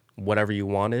manifest whatever you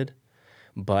wanted,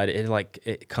 but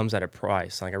it comes at a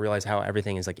price. Like I realized how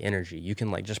everything is like energy. You can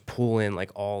like just pull in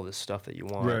like all this stuff that you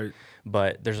want,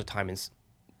 but there's a time in.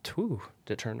 Did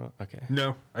it turn on? Okay.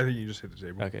 No, I think you just hit the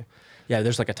table. Okay. Yeah,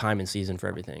 there's like a time and season for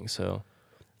everything. So,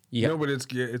 No, but it's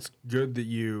good that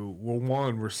you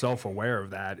were self-aware of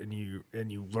that, and you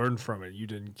learned from it. You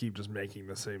didn't keep just making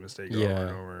the same mistake over and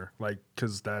over, like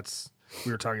because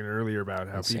we were talking earlier about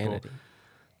how insanity.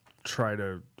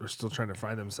 People are still trying to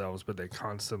find themselves, but they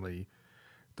keep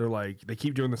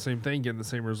doing the same thing, getting the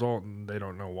same result, and they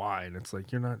don't know why. And it's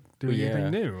like you're not doing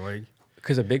anything new, like.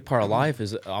 Because a big part of life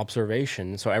is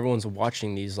observation. So everyone's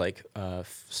watching these like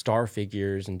star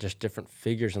figures and just different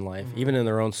figures in life, even in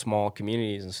their own small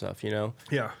communities and stuff, Yeah. And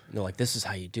they're like, this is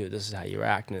how you do it. This is how you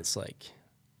act. And it's like.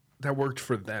 That worked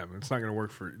for them. It's not going to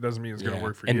work doesn't mean it's going to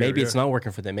work for you. And maybe it's not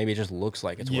working for them. Maybe it just looks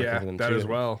like it's working for them too. Yeah, that as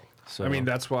well. So. I mean,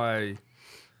 that's why,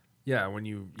 when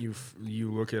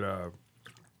you look at a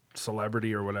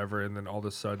celebrity or whatever, and then all of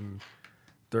a sudden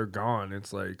they're gone,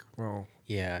 it's like, well.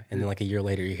 Yeah, and then like a year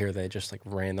later, you hear they just like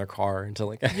ran their car into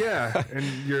like. Yeah,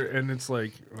 and it's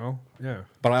like, well, yeah.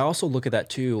 But I also look at that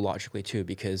too logically too,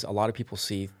 because a lot of people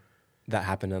see that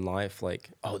happen in life,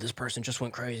 like, oh, this person just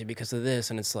went crazy because of this,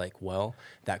 and it's like, well,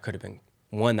 that could have been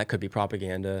one, that could be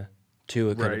propaganda. Two,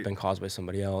 it could have been caused by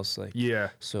somebody else. Like,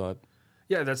 so.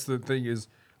 Yeah, that's the thing is,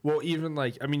 well, even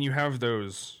like you have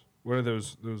those. What are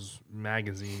those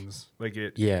magazines like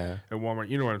at Walmart?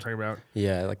 You know what I'm talking about?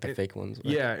 Yeah, like the fake ones.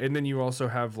 Yeah, and then you also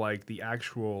have like the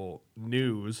actual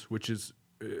news, which is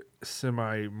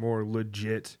semi more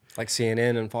legit. Like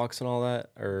CNN and Fox and all that,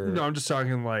 or No, I'm just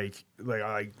talking like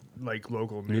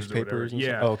local news or whatever. newspapers and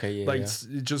stuff? Yeah, Oh, okay, yeah, like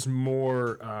yeah. just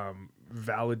more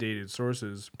validated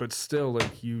sources, but still,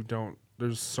 like you don't.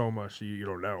 There's so much you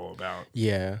don't know about.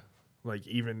 Yeah. Like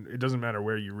even it doesn't matter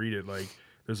where you read it. Like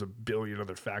there's a billion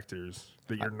other factors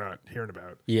that you're not hearing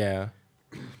about. Yeah.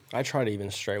 I try to even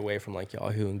stray away from like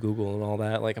Yahoo and Google and all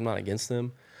that. Like I'm not against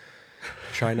them,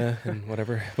 China and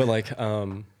whatever. But like,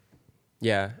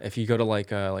 yeah, if you go to like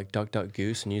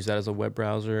DuckDuckGoose and use that as a web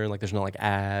browser, like there's no like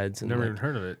ads and Never like, even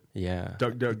heard of it. yeah,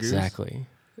 DuckDuckGoose? exactly.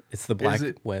 It's the black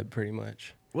it? web pretty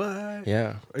much. What?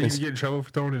 Yeah. Are you gonna get in trouble for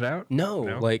throwing it out? No,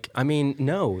 No? like I mean,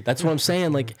 no. That's what I'm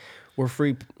saying. Like we're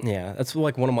free. Yeah, that's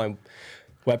like one of my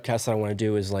webcasts that I want to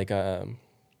do is like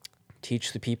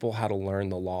teach the people how to learn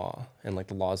the law and like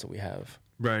the laws that we have.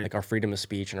 Right. Like our freedom of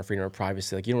speech and our freedom of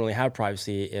privacy. Like you don't really have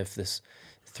privacy if this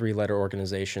 3-letter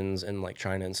organizations in like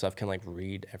China and stuff can like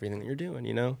read everything that you're doing,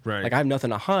 you know? Right. Like I have nothing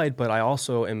to hide, but I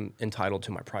also am entitled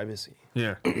to my privacy.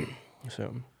 Yeah.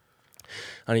 So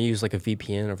I use like a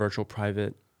VPN, a virtual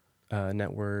private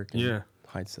network. And Yeah.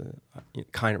 hides the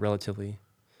kind of relatively.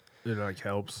 It like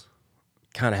helps.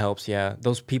 Kind of helps, yeah.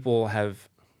 Those people have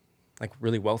like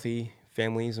really wealthy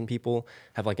families and people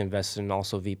have like invested in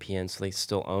also VPN, so they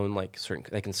still own like certain.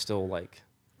 They can still like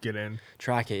Get in.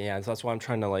 track it, yeah. And so that's why I'm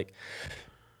trying to like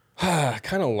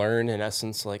kind of learn in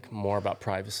essence like more about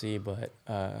privacy, but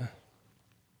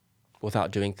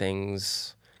without doing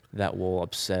things that will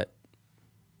upset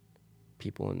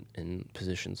people in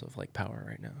positions of like power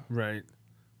right now. Right.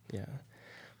 Yeah.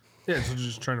 Yeah. So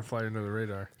just trying to fly under the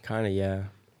radar. Kind of, yeah.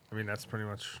 I mean, that's pretty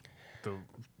much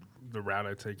the route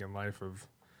I take in life of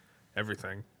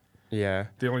everything. Yeah.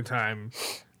 The only time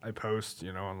I post,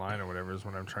 online or whatever is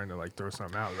when I'm trying to like throw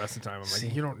something out. The rest of the time, I'm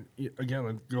like, again,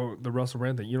 let's go the Russell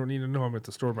Brand thing. You don't need to know I'm at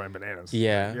the store buying bananas.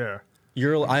 Yeah.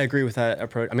 Yeah. I agree with that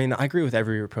approach. I mean, I agree with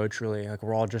every approach really. Like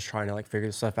we're all just trying to like figure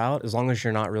this stuff out as long as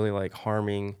you're not really like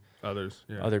harming Others.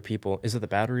 Yeah. other people. Is it the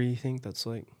battery you think that's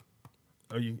like?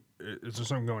 Oh, is there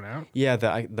something going out? Yeah,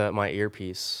 my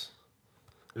earpiece.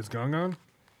 Is gong on?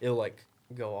 It'll like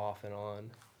go off and on.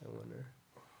 I wonder.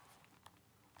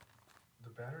 The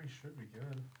battery should be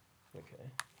good. Okay.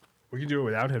 We can do it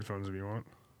without headphones if you want.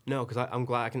 No, because I'm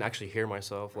glad I can actually hear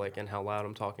myself like and how loud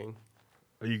I'm talking.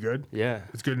 Are you good? Yeah.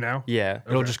 It's good now? Yeah.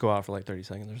 It'll Okay. just go out for like 30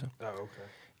 seconds or so. Oh, okay.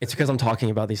 It's because I'm talking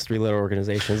about these 3-letter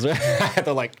organizations. I have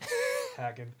to like.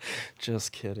 Hacking.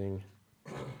 Just kidding.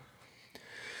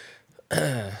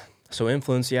 So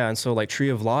influence, yeah, and so like Tree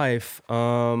of Life,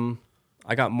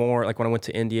 I got more like when I went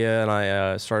to India and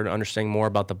I started understanding more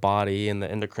about the body and the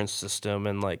endocrine system,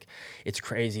 and like it's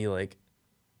crazy like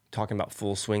talking about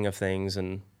full swing of things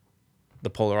and the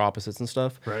polar opposites and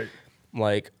stuff. Right.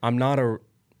 Like I'm not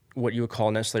what you would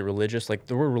call necessarily religious. Like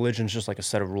the word religion is just like a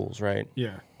set of rules, right?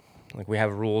 Yeah. Like we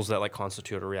have rules that like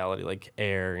constitute a reality, like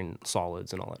air and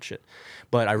solids and all that shit.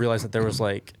 But I realized that there was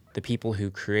like the people who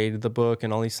created the book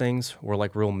and all these things were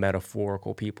like real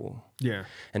metaphorical people. Yeah.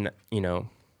 And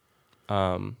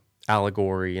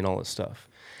allegory and all this stuff.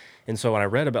 And so when I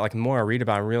read about, like the more I read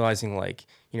about it, I'm realizing like,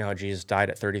 how Jesus died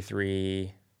at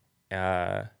 33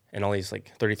 and all these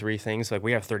like 33 things. Like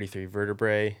we have 33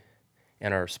 vertebrae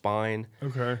in our spine.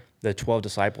 Okay. The 12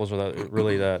 disciples are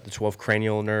really the 12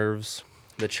 cranial nerves.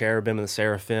 The cherubim and the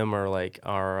seraphim are like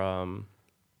and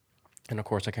of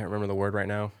course I can't remember the word right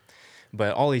now,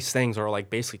 but all these things are like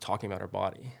basically talking about our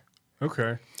body.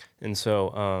 Okay. And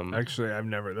so Actually, I've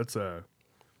never. That's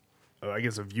I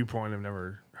guess a viewpoint I've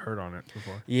never heard on it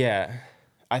before. yeah,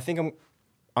 I think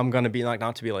I'm gonna be like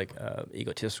not to be like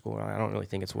egotistical. I don't really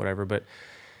think it's whatever, but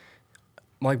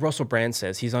like Russell Brand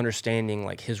says, he's understanding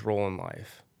like his role in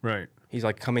life. Right. He's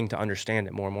like coming to understand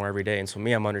it more and more every day. And so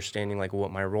I'm understanding like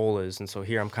what my role is. And so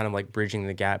here I'm kind of like bridging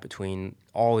the gap between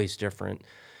all these different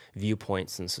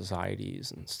viewpoints and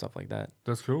societies and stuff like that.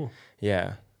 That's cool.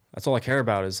 Yeah. That's all I care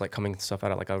about is like coming stuff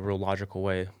out of like a real logical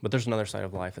way. But there's another side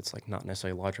of life that's like not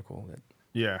necessarily logical that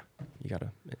Yeah. you got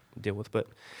to deal with. But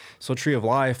so Tree of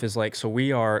Life is like, so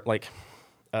we are like,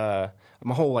 my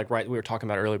whole like, right, we were talking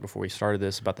about earlier before we started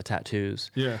this about the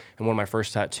tattoos. Yeah. And one of my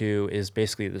first tattoo is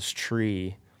basically this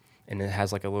tree, and it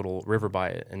has like a little river by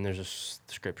it. And there's a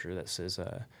scripture that says,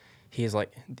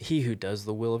 he who does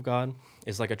the will of God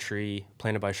is like a tree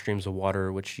planted by streams of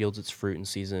water, which yields its fruit in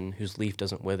season, whose leaf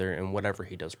doesn't wither, and whatever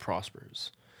he does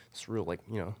prospers. It's real like,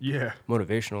 Yeah.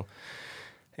 motivational.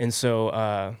 And so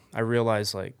I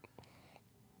realized like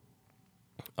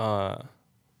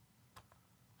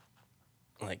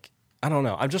I don't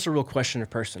know. I'm just a real questioner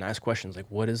person. I ask questions like,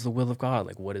 what is the will of God?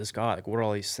 Like, what is God? Like, what are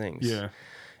all these things? Yeah.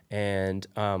 And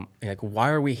like, why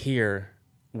are we here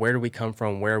where do we come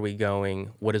from? Where are we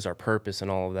going? What is our purpose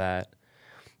and all of that?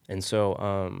 And so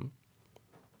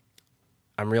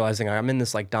I'm realizing I'm in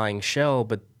this like dying shell,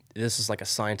 but this is like a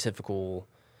scientifical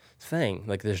thing.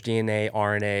 Like there's DNA,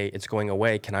 RNA, it's going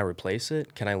away. Can I replace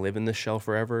it? Can I live in this shell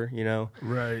forever? You know?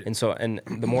 Right. And so, and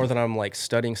the more that I'm like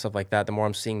studying stuff like that, the more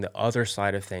I'm seeing the other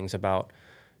side of things about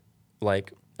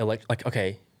like,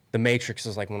 okay, The Matrix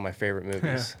is like one of my favorite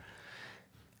movies.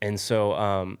 And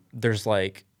so there's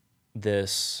like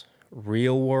this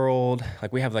real world,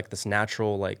 like we have like this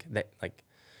natural, like that, like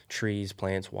trees,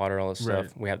 plants, water, all this stuff.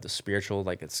 Right. We have the spiritual,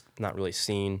 like it's not really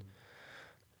seen,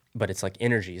 but it's like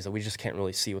energies that we just can't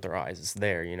really see with our eyes. It's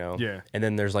there, you know? Yeah. And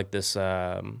then there's like this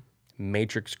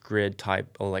matrix grid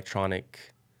type electronic,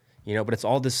 you know, but it's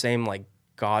all the same like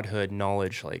godhood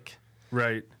knowledge, like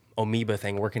Right. amoeba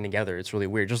thing working together. It's really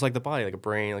weird. Just like the body, like a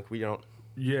brain, like we don't.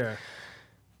 Yeah.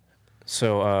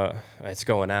 So it's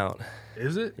going out.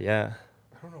 Is it? Yeah.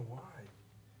 I don't know why.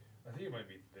 I think it might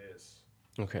be this.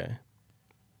 Okay.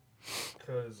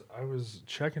 Because I was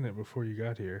checking it before you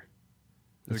got here.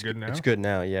 Is it good now? It's good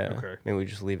now, yeah. Okay. Maybe we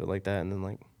just leave it like that and then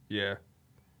like Yeah.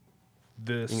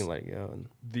 This. you can let it go. And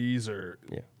These are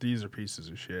Yeah. these are pieces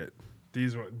of shit.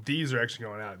 These are actually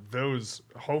going out. Those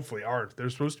hopefully aren't. They're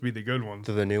supposed to be the good ones.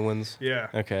 to the new ones. Yeah.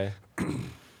 Okay.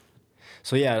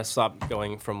 So yeah, to stop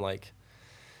going from like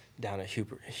down a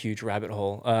huge rabbit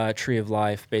hole. Tree of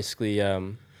Life, basically.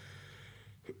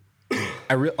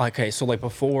 Okay, so like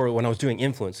before when I was doing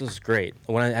influence, this is great.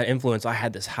 When I had influence, I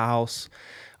had this house,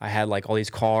 I had like all these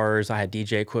cars, I had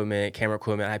DJ equipment, camera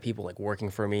equipment, I had people like working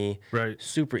for me. Right.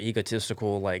 Super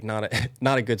egotistical, like not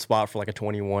a good spot for like a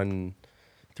 21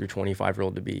 through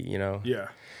 25-year-old to be, you know. Yeah.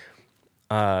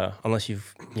 Unless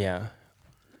yeah.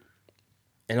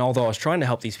 And although I was trying to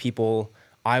help these people,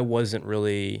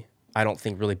 I don't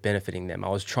think really benefiting them. I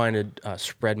was trying to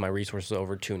spread my resources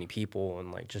over too many people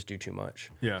and like just do too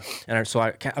much. Yeah. And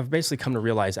I've basically come to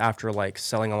realize after like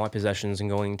selling all my possessions and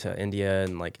going to India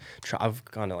and like I've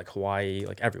gone to like Hawaii,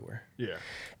 like everywhere. Yeah.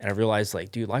 And I realized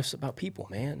like, dude, life's about people,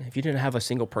 man. If you didn't have a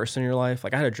single person in your life,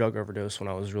 like I had a drug overdose when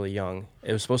I was really young.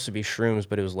 It was supposed to be shrooms,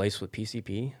 but it was laced with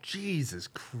PCP. Jesus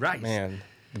Christ. Man,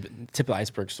 the tip of the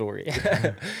iceberg story.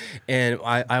 And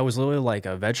I was literally like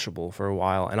a vegetable for a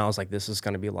while, and I was like, this is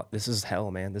gonna be this is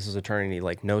hell, man. This is eternity.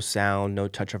 Like no sound, no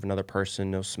touch of another person,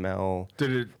 no smell.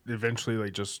 Did it eventually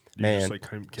like just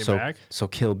came so, back? So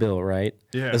Kill Bill, right?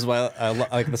 Yeah. That's why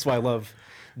that's why I love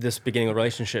this beginning of a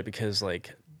relationship, because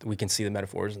like we can see the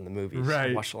metaphors in the movies. Right.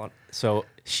 I watched a lot. So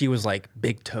she was like,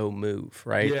 big toe move,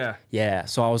 right? Yeah. Yeah.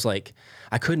 So I was like,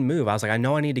 I couldn't move. I was like, I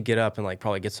know I need to get up and like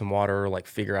probably get some water or like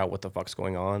figure out what the fuck's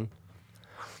going on.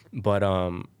 But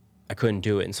I couldn't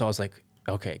do it. And so I was like,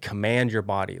 okay, command your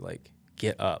body, like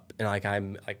get up. And like I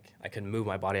could move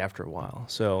my body after a while.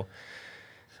 So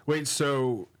Wait,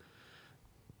 so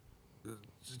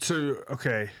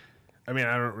okay. I mean,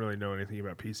 I don't really know anything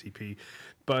about PCP,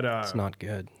 but it's not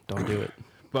good. Don't do it.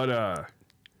 But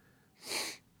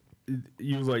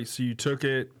you took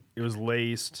it, it was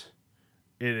laced,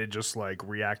 it just like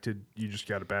reacted, you just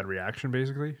got a bad reaction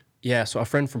basically? Yeah, so a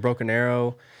friend from Broken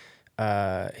Arrow,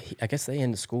 I guess they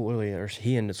ended school early, or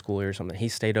he ended school early or something. He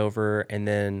stayed over, and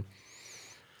then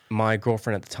my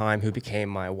girlfriend at the time, who became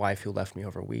my wife, who left me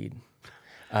over weed,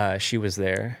 she was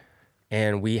there,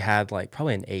 and we had like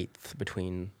probably an eighth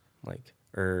between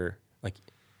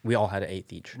we all had an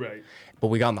eighth each. Right. But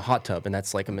we got in the hot tub, and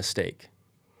that's like a mistake,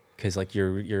 because like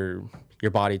your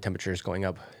body temperature is going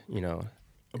up, you know,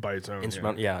 By its own.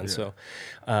 yeah. And so,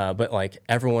 but like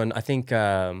everyone, I think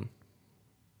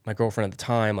my girlfriend at the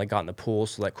time like got in the pool,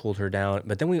 so that cooled her down.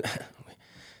 But then we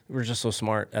were just so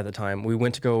smart at the time. We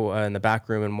went to go in the back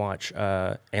room and watch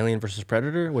Alien versus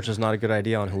Predator, which is not a good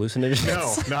idea on hallucinogens.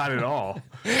 No, not at all.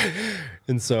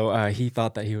 And so he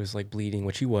thought that he was like bleeding,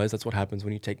 which he was. That's what happens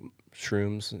when you take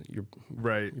shrooms. You're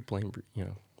Right. blame, you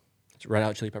know. It's a Red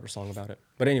Hot Chili Pepper song about it.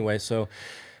 But anyway, so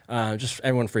just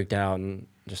everyone freaked out, and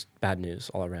just bad news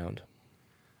all around.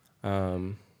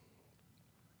 Why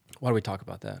do we talk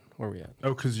about that? Where are we at?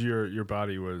 Oh, because your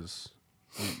body was,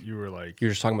 you were like, You're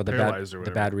just talking about paralyzed or the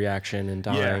whatever. bad reaction and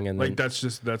dying, and like then,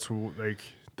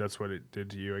 that's what it did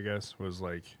to you, I guess, was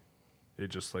like it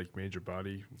just like made your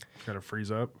body kind of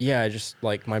freeze up. yeah, just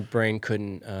like my brain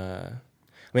couldn't.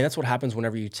 I mean, that's what happens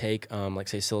whenever you take, like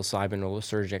say psilocybin or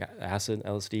lysergic acid,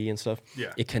 LSD and stuff.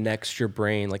 Yeah. It connects your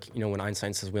brain, like you know when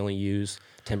Einstein says we only use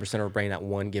 10% of our brain at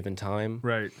one given time.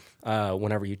 Right.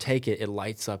 Whenever you take it, it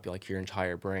lights up like your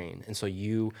entire brain, and so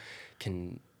you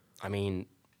can. I mean,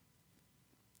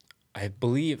 I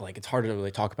believe like it's hard to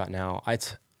really talk about now.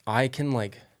 I can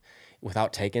like,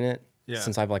 without taking it,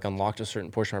 since I've like unlocked a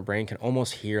certain portion of my brain, can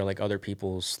almost hear like other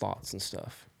people's thoughts and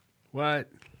stuff. What?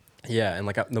 Yeah, and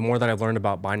like the more that I've learned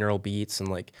about binaural beats, and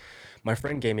like my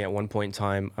friend gave me at one point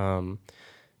in time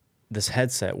this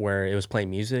headset where it was playing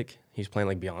music. He was playing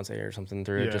like Beyonce or something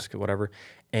through it, just whatever.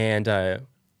 And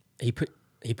he put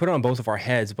it on both of our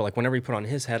heads, but like whenever he put it on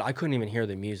his head, I couldn't even hear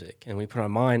the music. And when he put it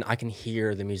on mine, I can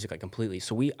hear the music like completely.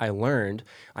 So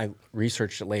I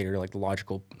researched it later, like the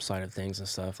logical side of things and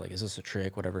stuff. Like, is this a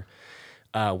trick? Whatever.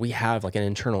 We have like an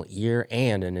internal ear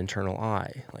and an internal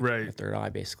eye, like a third eye,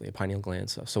 basically a pineal gland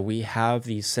stuff. So we have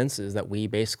these senses that we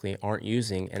basically aren't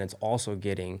using, and it's also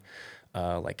getting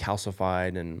like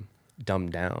calcified and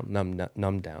numbed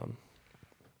down.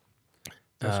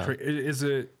 That's crazy. Is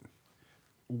it?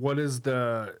 What is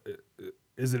the?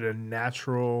 Is it a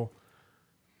natural,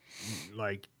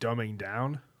 like dumbing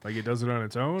down? Like it does it on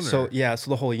its own? So yeah, so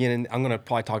the whole yin, and I'm gonna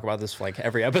probably talk about this for like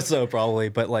every episode probably,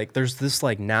 but like there's this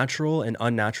like natural and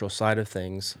unnatural side of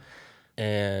things,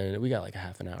 and we got like a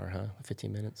half an hour,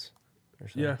 15 minutes or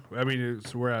so. Yeah, I mean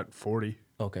we're at 40.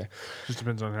 Okay. Just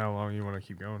depends on how long you want to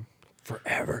keep going.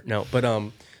 Forever. No, but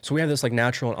so we have this like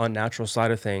natural and unnatural side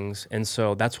of things, and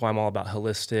so that's why I'm all about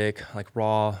holistic, like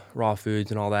raw foods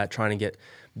and all that, trying to get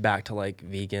back to like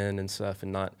vegan and stuff,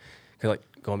 and not like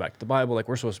going back to the Bible, like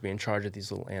we're supposed to be in charge of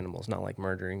these little animals, not like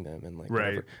murdering them and like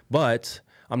whatever. But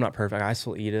I'm not perfect. I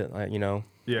still eat it, you know.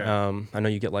 Yeah. I know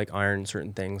you get like iron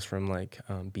certain things from like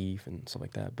beef and stuff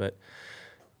like that, but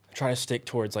I try to stick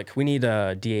towards like we need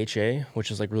DHA,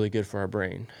 which is like really good for our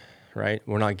brain, right?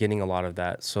 We're not getting a lot of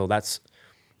that, so that's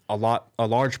a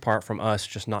large part from us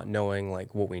just not knowing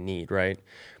like what we need, right?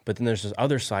 But then there's this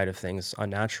other side of things,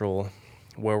 unnatural,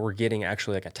 where we're getting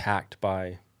actually like attacked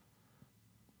by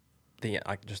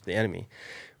just the enemy,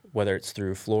 whether it's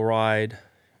through fluoride.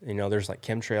 You know, there's like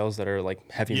chemtrails that are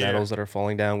like heavy metals that are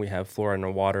falling down. We have fluoride in our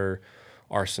water,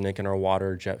 arsenic in our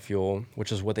water, jet fuel,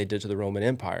 which is what they did to the Roman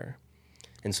Empire.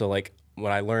 And so like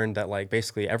when I learned that like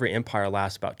basically every empire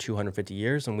lasts about 250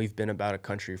 years, and we've been about a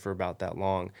country for about that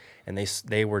long, and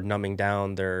they were numbing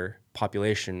down their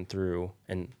population through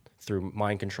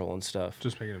mind control and stuff.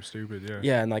 Just making them stupid, yeah.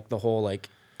 Yeah, and like the whole like,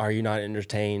 are you not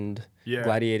entertained? Yeah.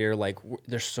 Gladiator, like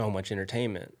there's so much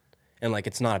entertainment, and like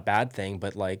it's not a bad thing,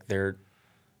 but like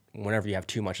whenever you have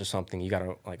too much of something, you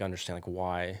gotta like understand like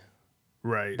why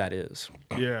that is.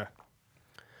 Yeah.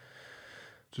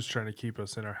 Just trying to keep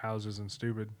us in our houses and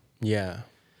stupid. Yeah.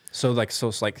 So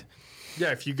it's like yeah,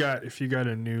 if you got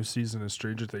a new season of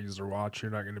Stranger Things to watch,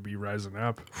 you're not going to be rising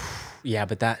up. Yeah,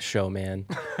 but that show, man,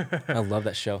 I love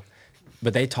that show.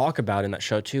 But they talk about in that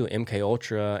show too, MK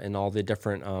Ultra and all the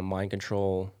different mind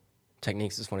control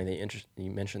techniques. It's funny you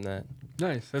mentioned that.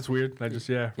 Nice. That's weird. I just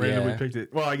randomly picked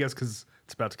it. Well, I guess because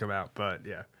it's about to come out, but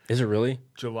yeah. Is it really?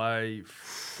 July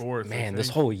 4th. Man, this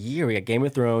whole year we got Game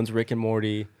of Thrones, Rick and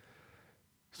Morty,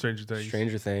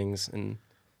 Stranger Things, and.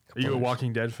 Are you a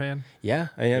Walking Dead fan? Yeah,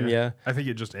 I am. Yeah. I think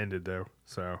it just ended though.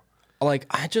 So. Like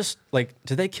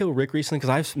did they kill Rick recently? Because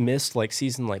I've missed like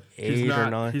season like 8 or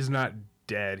 9. He's not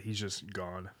dead. He's just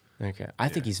gone. Okay, I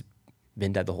think he's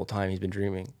been dead the whole time. He's been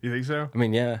dreaming. You think so? I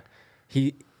mean, yeah.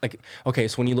 He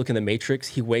so when you look in the Matrix,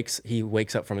 he wakes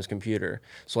up from his computer.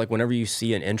 So like whenever you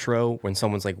see an intro when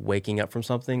someone's like waking up from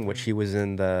something, which he was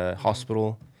in the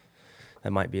hospital,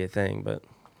 that might be a thing. But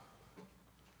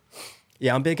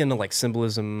yeah, I'm big into like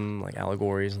symbolism, like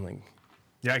allegories, and like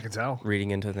I can tell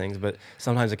reading into things. But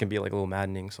sometimes it can be like a little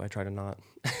maddening, so I try to not.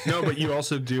 No, but you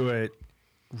also do it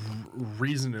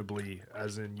reasonably,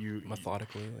 as in you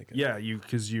methodically, like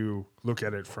because you look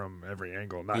at it from every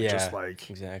angle, not just like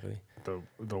exactly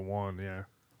the one,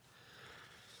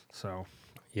 so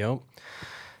yeah,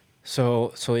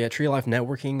 Tree of Life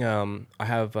Networking, I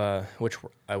have which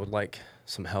I would like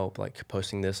some help like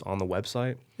posting this on the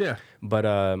website, but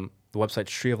the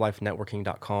website's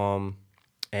treeoflifenetworking.com,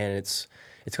 and it's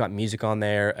got music on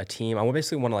there, a team. I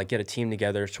basically want to like get a team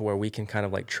together to where we can kind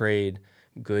of like trade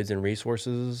goods and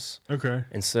resources. Okay.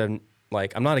 Instead,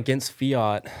 like I'm not against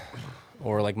fiat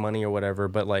or like money or whatever,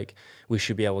 but like we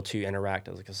should be able to interact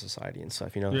as like a society and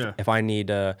stuff. You know, if I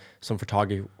need some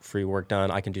photography work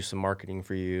done, I can do some marketing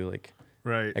for you, like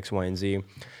X, Y, and Z.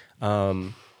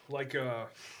 Like a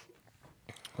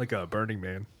Burning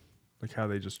Man, like how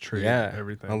they just trade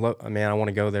everything. I want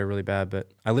to go there really bad, but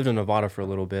I lived in Nevada for a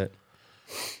little bit,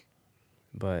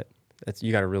 but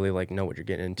you got to really like know what you're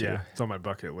getting into. Yeah, it's on my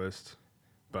bucket list.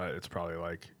 But it's probably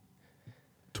like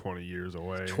 20 years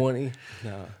away. 20?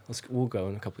 No, we'll go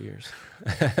in a couple years.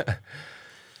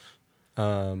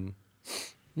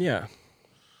 Yeah.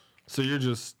 So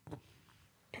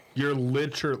you're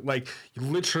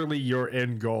literally your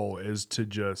end goal is to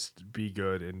just be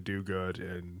good and do good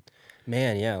and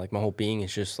man, yeah, like my whole being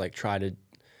is just like try to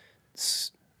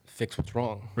fix what's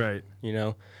wrong, Right. you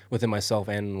know, within myself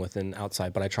and within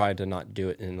outside. But I tried to not do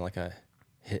it in like a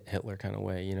Hitler kind of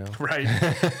way, you know? Right.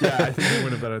 Yeah, I think we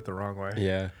went about it the wrong way.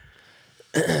 Yeah.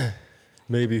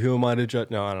 Maybe who am I to judge?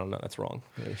 No, I don't know. That's wrong.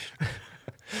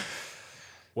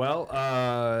 Well,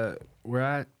 we're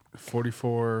at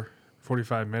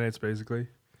 45 minutes basically.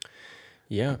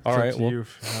 Yeah. It's All up right. to you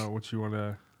what you want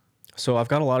to So I've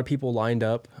got a lot of people lined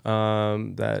up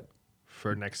that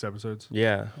for next episodes.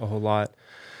 yeah, a whole lot.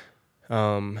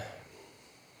 And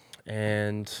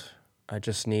I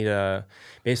just need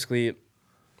basically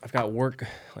I've got work,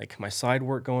 like my side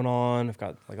work going on. I've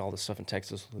got like all this stuff in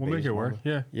Texas. We'll make it work.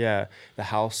 Yeah. Yeah. The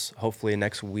house, hopefully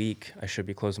next week I should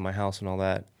be closing my house and all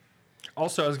that.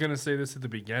 Also, I was going to say this at the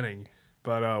beginning,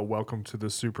 but welcome to the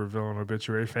SuperVillain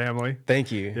Obituary family.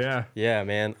 Thank you. Yeah. Yeah,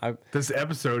 man. This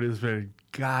episode has been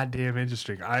goddamn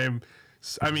interesting. I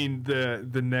mean,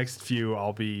 the next few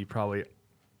I'll be probably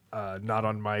not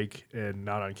on mic and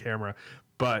not on camera,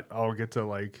 but I'll get to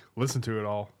like listen to it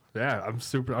all. Yeah, I'm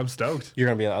stoked. You're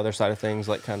going to be on the other side of things,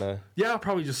 like kind of. Yeah, I'll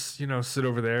probably just, sit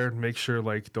over there and make sure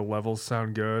like the levels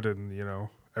sound good and,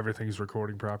 everything's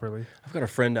recording properly. I've got a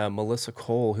friend, Melissa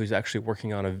Cole, who's actually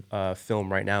working on a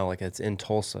film right now. Like it's in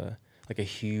Tulsa, like a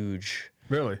huge.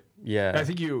 Really? Yeah. I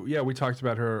think we talked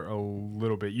about her a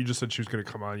little bit. You just said she was going to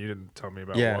come on. You didn't tell me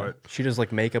about what. She does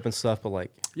like makeup and stuff, but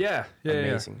like yeah,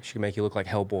 amazing. She can make you look like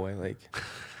Hellboy. Like,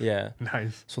 yeah.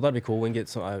 Nice. So that'd be cool. We can get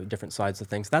some different sides of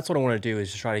things. That's what I want to do is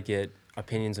just try to get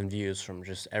opinions and views from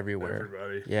just everywhere.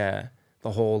 Everybody. Yeah.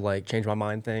 The whole like change my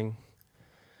mind thing.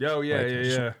 Yo, yeah,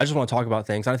 Like, I just want to talk about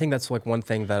things. And I think that's like one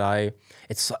thing that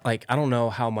it's like, I don't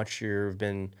know how much you've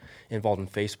been involved in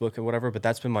Facebook or whatever, but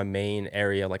that's been my main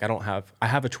area. Like I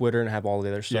have a Twitter and I have all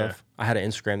the other stuff. I had an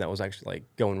Instagram that was actually like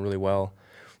going really well,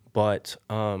 but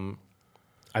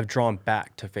I've drawn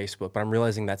back to Facebook, but I'm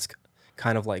realizing that's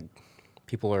kind of like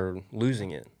people are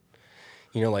losing it.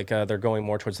 Like they're going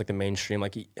more towards like the mainstream.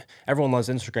 Like everyone loves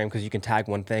Instagram because you can tag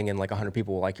one thing and like 100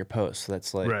 people will like your post. So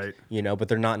that's like, right. But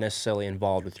they're not necessarily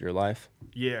involved with your life.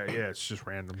 Yeah, it's just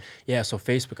random. Yeah, so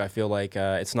Facebook, I feel like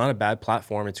it's not a bad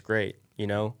platform. It's great,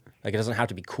 Like it doesn't have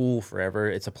to be cool forever.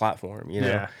 It's a platform,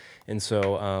 Yeah. And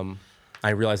so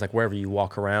I realize like wherever you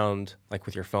walk around, like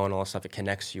with your phone and all that stuff, it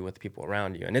connects you with the people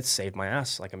around you. And it's saved my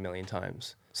ass like a million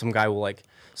times.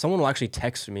 Someone will actually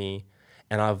text me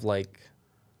and I've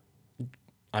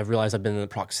realized I've been in the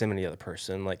proximity of the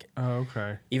person, like. Oh,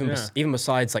 okay. Even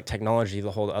besides like technology,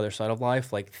 the whole other side of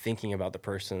life, like thinking about the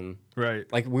person. Right.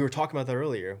 Like we were talking about that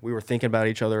earlier. We were thinking about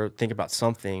each other, thinking about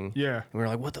something. Yeah. And we were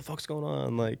like, what the fuck's going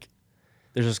on? Like,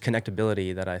 there's this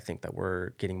connectability that I think that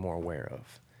we're getting more aware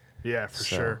of. Yeah, for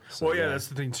sure. Well, that's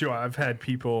the thing too. I've had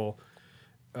people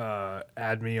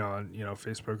add me on,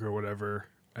 Facebook or whatever,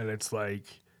 and it's like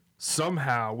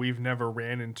somehow we've never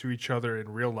ran into each other in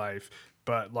real life.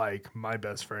 But like my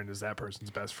best friend is that person's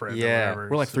best friend. Yeah, or whatever.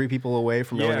 We're like 3 people away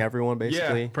from knowing everyone,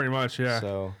 basically. Yeah, pretty much. Yeah.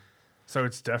 So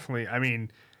it's definitely. I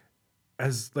mean,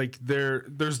 as like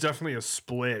there's definitely a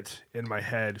split in my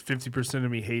head. 50%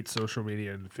 of me hates social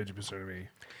media, and 50% of me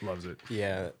loves it.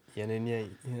 Yeah, yin and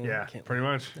yang. Yeah, pretty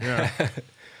much. Yeah.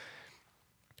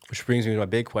 Which brings me to my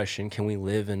big question: can we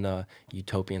live in a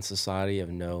utopian society of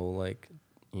no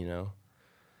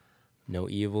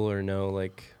evil or no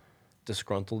like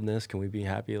disgruntledness? Can we be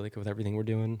happy like with everything we're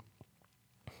doing?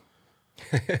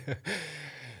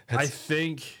 I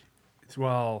think,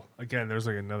 well, again, there's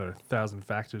like another 1,000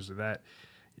 factors to that.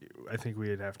 I think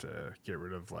we'd have to get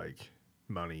rid of like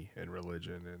money and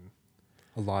religion and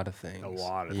a lot of things.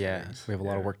 Yeah, we have a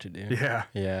lot of work to do.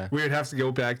 Yeah. We would have to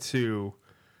go back to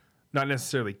not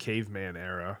necessarily caveman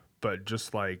era, but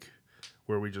just like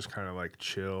where we just kind of like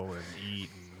chill and eat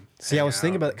and see, I was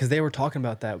thinking about it because they were talking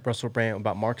about that, Russell Brand,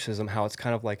 about Marxism, how it's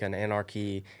kind of like an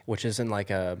anarchy, which isn't like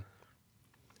a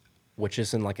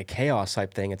chaos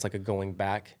type thing. It's like a going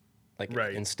back, like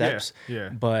in steps. Yeah.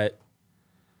 But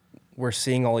we're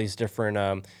seeing all these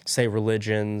different, say,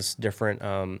 religions, different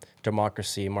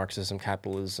democracy, Marxism,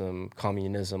 capitalism,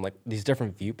 communism, like these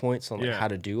different viewpoints on like how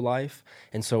to do life.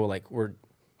 And so like we're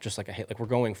just like we're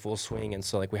going full swing. And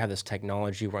so like we have this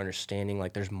technology, we're understanding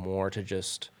like there's more to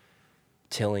just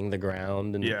tilling the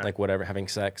ground and like whatever, having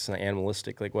sex and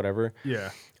animalistic, like whatever. Yeah.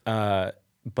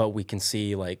 But we can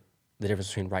see like the difference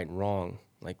between right and wrong.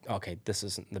 Like, okay, this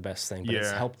isn't the best thing, but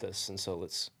it's helped us. And so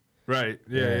let's. Right.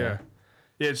 Yeah.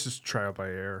 It's just trial by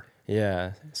error.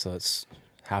 Yeah. So it's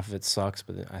half of it sucks,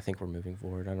 but I think we're moving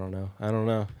forward. I don't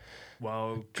know.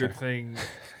 Well, good thing.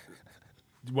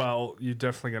 Well, you're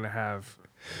definitely going to have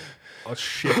a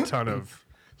shit ton of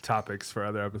topics for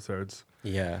other episodes.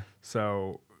 Yeah.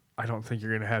 So I don't think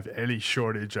you're gonna have any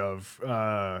shortage of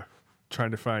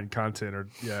trying to find content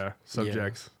or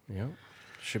subjects. Yeah.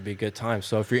 Should be a good time.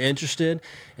 So if you're interested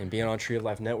in being on Tree of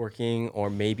Life Networking, or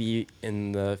maybe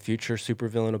in the future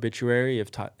SuperVillain Obituary, if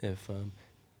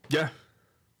Yeah,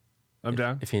 I'm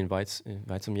down. if he invites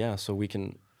him, yeah, so we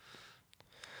can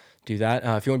do that.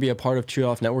 If you want to be a part of Tree of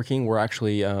Life Networking, we're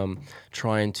actually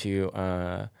trying to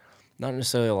not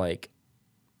necessarily like,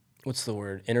 what's the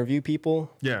word, interview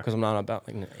people. Yeah. Because I'm not about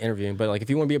like interviewing, but like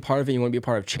if you want to be a part of it, you want to be a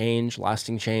part of change,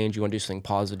 lasting change, you want to do something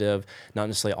positive, not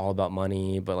necessarily all about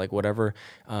money, but like whatever,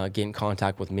 get in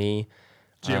contact with me.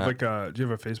 Do you have do you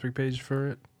have a Facebook page for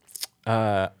it?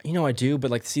 I do,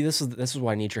 but like, see, this is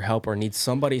why I need your help, or need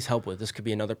somebody's help with. This could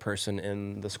be another person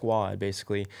in the squad,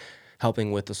 basically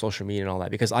helping with the social media and all that,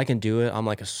 because I can do it. I'm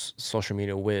like a social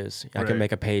media whiz. I can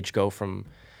make a page go from,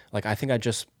 like, I think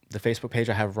the Facebook page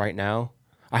I have right now,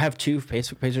 I have 2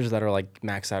 Facebook pages that are like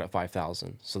maxed out at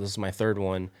 5,000. So this is my 3rd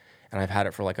one, and I've had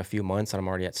it for like a few months, and I'm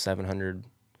already at 700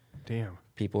 Damn.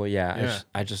 people. Yeah.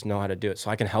 I just know how to do it. So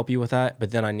I can help you with that,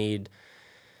 but then I need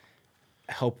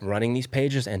help running these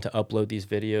pages and to upload these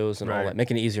videos and all that,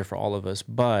 making it easier for all of us.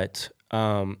 But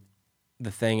the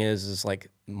thing is like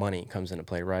money comes into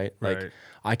play, right? Like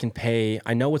I can pay,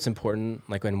 I know what's important,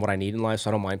 like, and what I need in life, so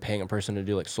I don't mind paying a person to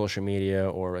do like social media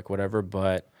or like whatever.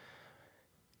 But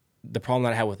the problem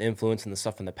that I had with influence and the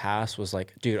stuff in the past was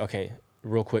like, dude, okay,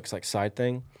 real quick, like side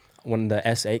thing. When the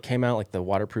S8 came out, like the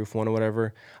waterproof one or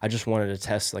whatever, I just wanted to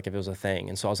test like if it was a thing.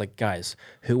 And so I was like, guys,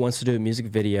 who wants to do a music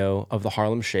video of the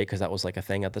Harlem Shake? Because that was like a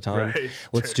thing at the time.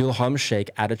 Let's do the Harlem Shake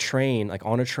at a train, like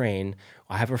on a train.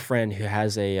 I have a friend who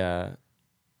has a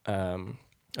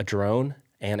drone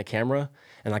and a camera,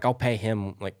 and like I'll pay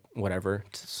him like whatever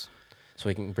so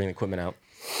he can bring the equipment out.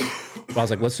 But I was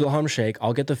like, let's do the Harlem Shake.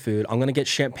 I'll get the food. I'm gonna get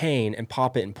champagne and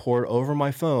pop it and pour it over my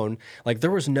phone. Like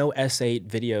there was no S8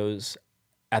 videos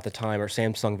at the time, or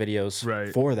Samsung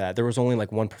videos for that. There was only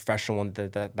like one professional one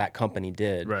that company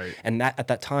did. And that at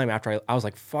that time, after I was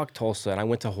like, fuck Tulsa, and I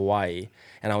went to Hawaii,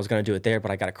 and I was going to do it there, but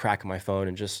I got a crack in my phone,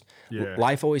 and just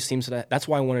life always seems to, that's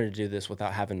why I wanted to do this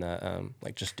without having to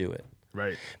like just do it.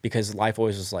 Because life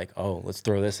always was like, oh, let's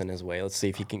throw this in his way. Let's see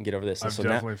if he can get over this. I've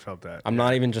definitely felt that. I'm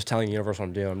not even just telling the universe what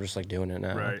I'm doing. I'm just like doing it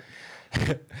now.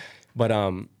 But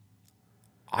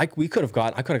I could have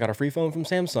got a free phone from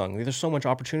Samsung. There's so much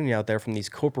opportunity out there from these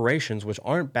corporations, which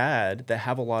aren't bad, that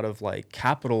have a lot of like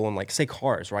capital and like, say,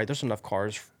 cars, right? There's enough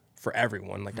cars for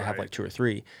everyone, like to have like 2 or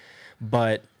 3.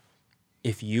 But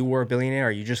if you were a billionaire,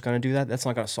 are you just going to do that? That's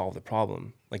not going to solve the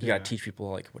problem. Like you got to teach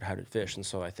people like how to fish. And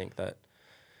so I think that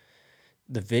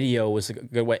the video was a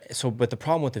good way. So, but the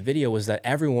problem with the video was that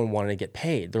everyone wanted to get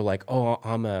paid. They're like, oh,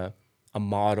 I'm a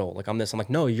model, like I'm this. I'm like,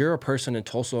 no, you're a person in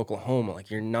Tulsa, Oklahoma. Like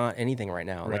you're not anything right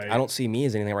now. Like I don't see me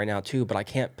as anything right now too, but I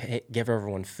can't give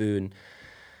everyone food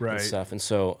and stuff. And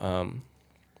so,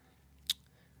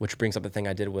 which brings up the thing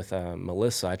I did with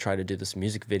Melissa. I tried to do this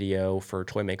music video for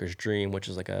Toy Maker's Dream, which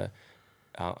is like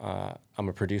I'm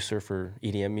a producer for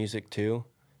EDM music too,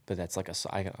 but that's like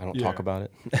I don't talk about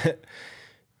it.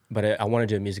 But I want to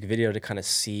do a music video to kind of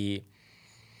see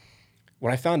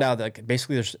what I found out, that like,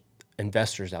 basically there's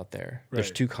investors out there. There's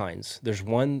 2 kinds. There's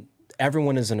one,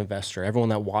 everyone is an investor. Everyone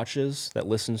that watches, that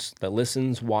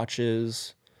listens,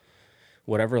 watches,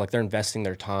 whatever, like they're investing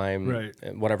their time,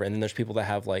 and whatever. And then there's people that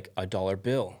have like a dollar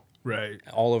bill,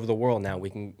 all over the world. Now we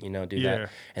can, do that.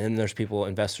 And then there's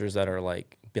investors that are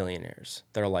like billionaires.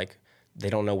 They're like, they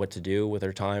don't know what to do with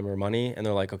their time or money, and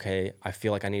they're like, okay, I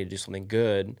feel like I need to do something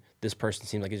good. This person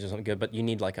seems like he's doing something good, but you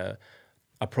need like a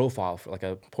profile, for like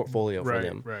a portfolio for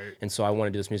them. And so I want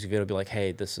to do this music video, be like,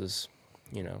 hey, this is,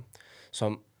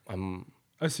 so I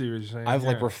see what you're saying. I've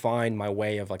like refined my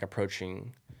way of like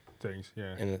approaching things,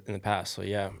 in the past. So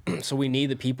yeah, so we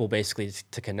need the people basically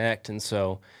to connect, and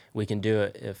so we can do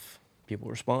it if people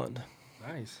respond.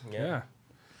 Nice. Yeah.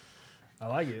 I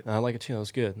like it. I like it too. That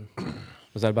was good.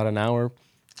 Was that about an hour?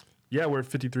 Yeah, we're at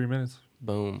 53 minutes.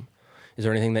 Boom. Is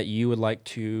there anything that you would like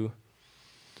to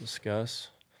discuss?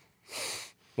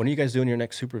 When are you guys doing your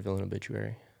next SuperVillain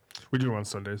Obituary? We do it on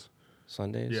Sundays.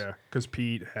 Sundays? Yeah, because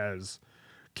Pete has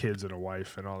kids and a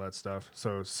wife and all that stuff.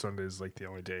 So Sunday's like the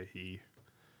only day he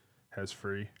has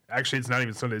free. Actually, it's not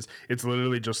even Sundays. It's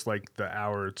literally just like the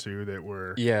hour or 2 that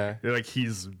we're... Yeah. Like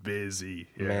he's busy.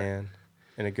 Yeah. Man.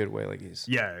 In a good way. Like he's...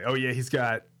 Yeah. Oh, yeah. He's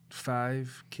got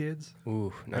 5 kids.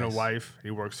 Ooh, nice. And a wife.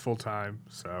 He works full time.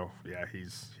 So, yeah,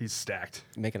 he's stacked.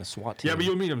 Making a SWAT team. Yeah, but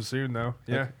you'll meet him soon, though.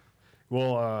 Yeah. Okay.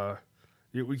 Well,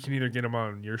 we can either get him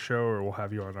on your show or we'll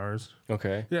have you on ours.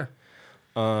 Okay. Yeah.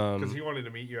 Because he wanted to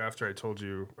meet you after I told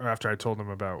him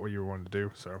about what you wanted to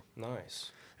do. So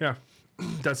nice. Yeah,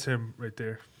 that's him right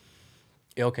there.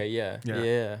 Okay, yeah. Yeah.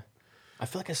 Yeah. I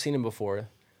feel like I've seen him before.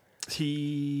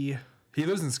 He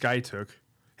lives in Skytook.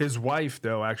 His wife,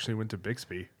 though, actually went to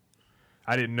Bixby.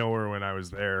 I didn't know her when I was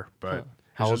there, but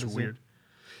How it's old just is he? weird.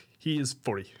 He is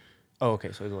 40. Oh,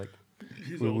 okay. So he's like,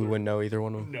 we wouldn't know either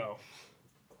one of them. No.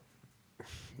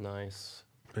 Nice.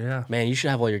 Yeah. Man, you should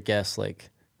have all your guests like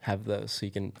have those so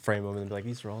you can frame them and be like,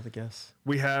 these are all the guests.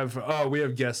 We have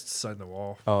guests on the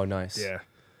wall. Oh, nice. Yeah.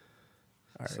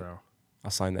 All right. So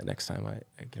I'll sign that next time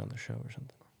I get on the show or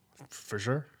something. for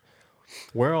sure.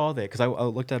 Where are they? Because I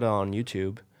looked at it on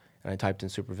YouTube and I typed in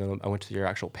SuperVillain. I went to your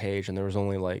actual page and there was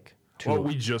only like 2. Well,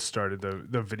 we just started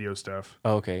the video stuff.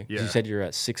 Oh, okay. 'Cause Yeah. you said you're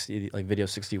at 60, like video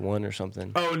 61 or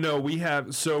something. Oh no, we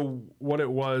have. So what it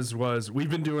was we've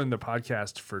been doing the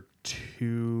podcast for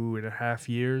 2.5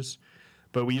 years,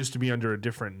 but we used to be under a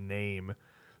different name.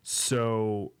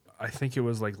 So I think it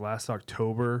was like last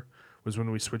October was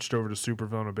when we switched over to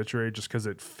SuperVillain Obituary, just because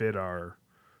it fit our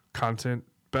content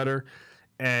better.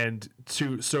 And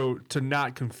to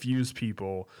not confuse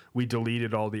people, we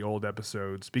deleted all the old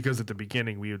episodes because at the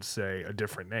beginning we would say a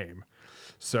different name.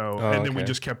 So and then we okay.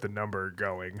 just kept the number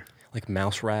going. Like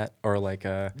Mouse Rat or like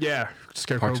Yeah,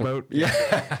 Scarecrow Parks and- Boat.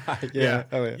 Yeah. Yeah.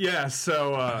 Oh, yeah. Yeah.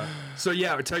 So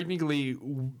yeah, technically,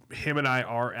 him and I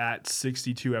are at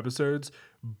 62 episodes,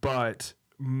 but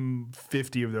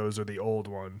 50 of those are the old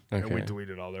one, and we Okay.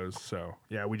 deleted all those. So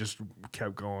yeah, we just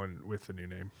kept going with the new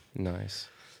name. Nice.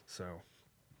 So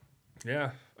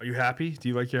yeah, are you happy? Do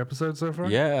you like your episode so far?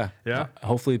 Yeah. Yeah?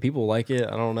 Hopefully people like it.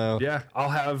 I don't know. Yeah, I'll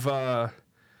have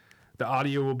the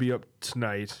audio will be up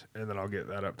tonight, and then I'll get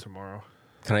that up tomorrow.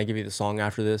 Can I give you the song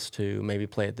after this to maybe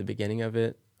play at the beginning of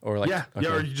it? Or like Yeah, okay.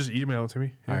 yeah, or you just email it to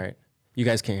me. Yeah. All right. You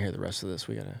guys can't hear the rest of this.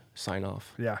 We gotta sign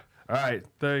off. Yeah. All right.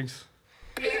 Thanks.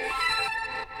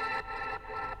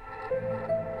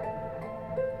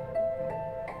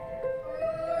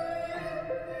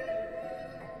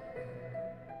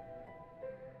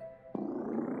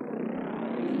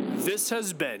 This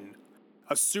has been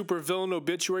a SuperVillain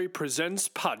Obituary Presents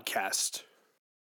podcast.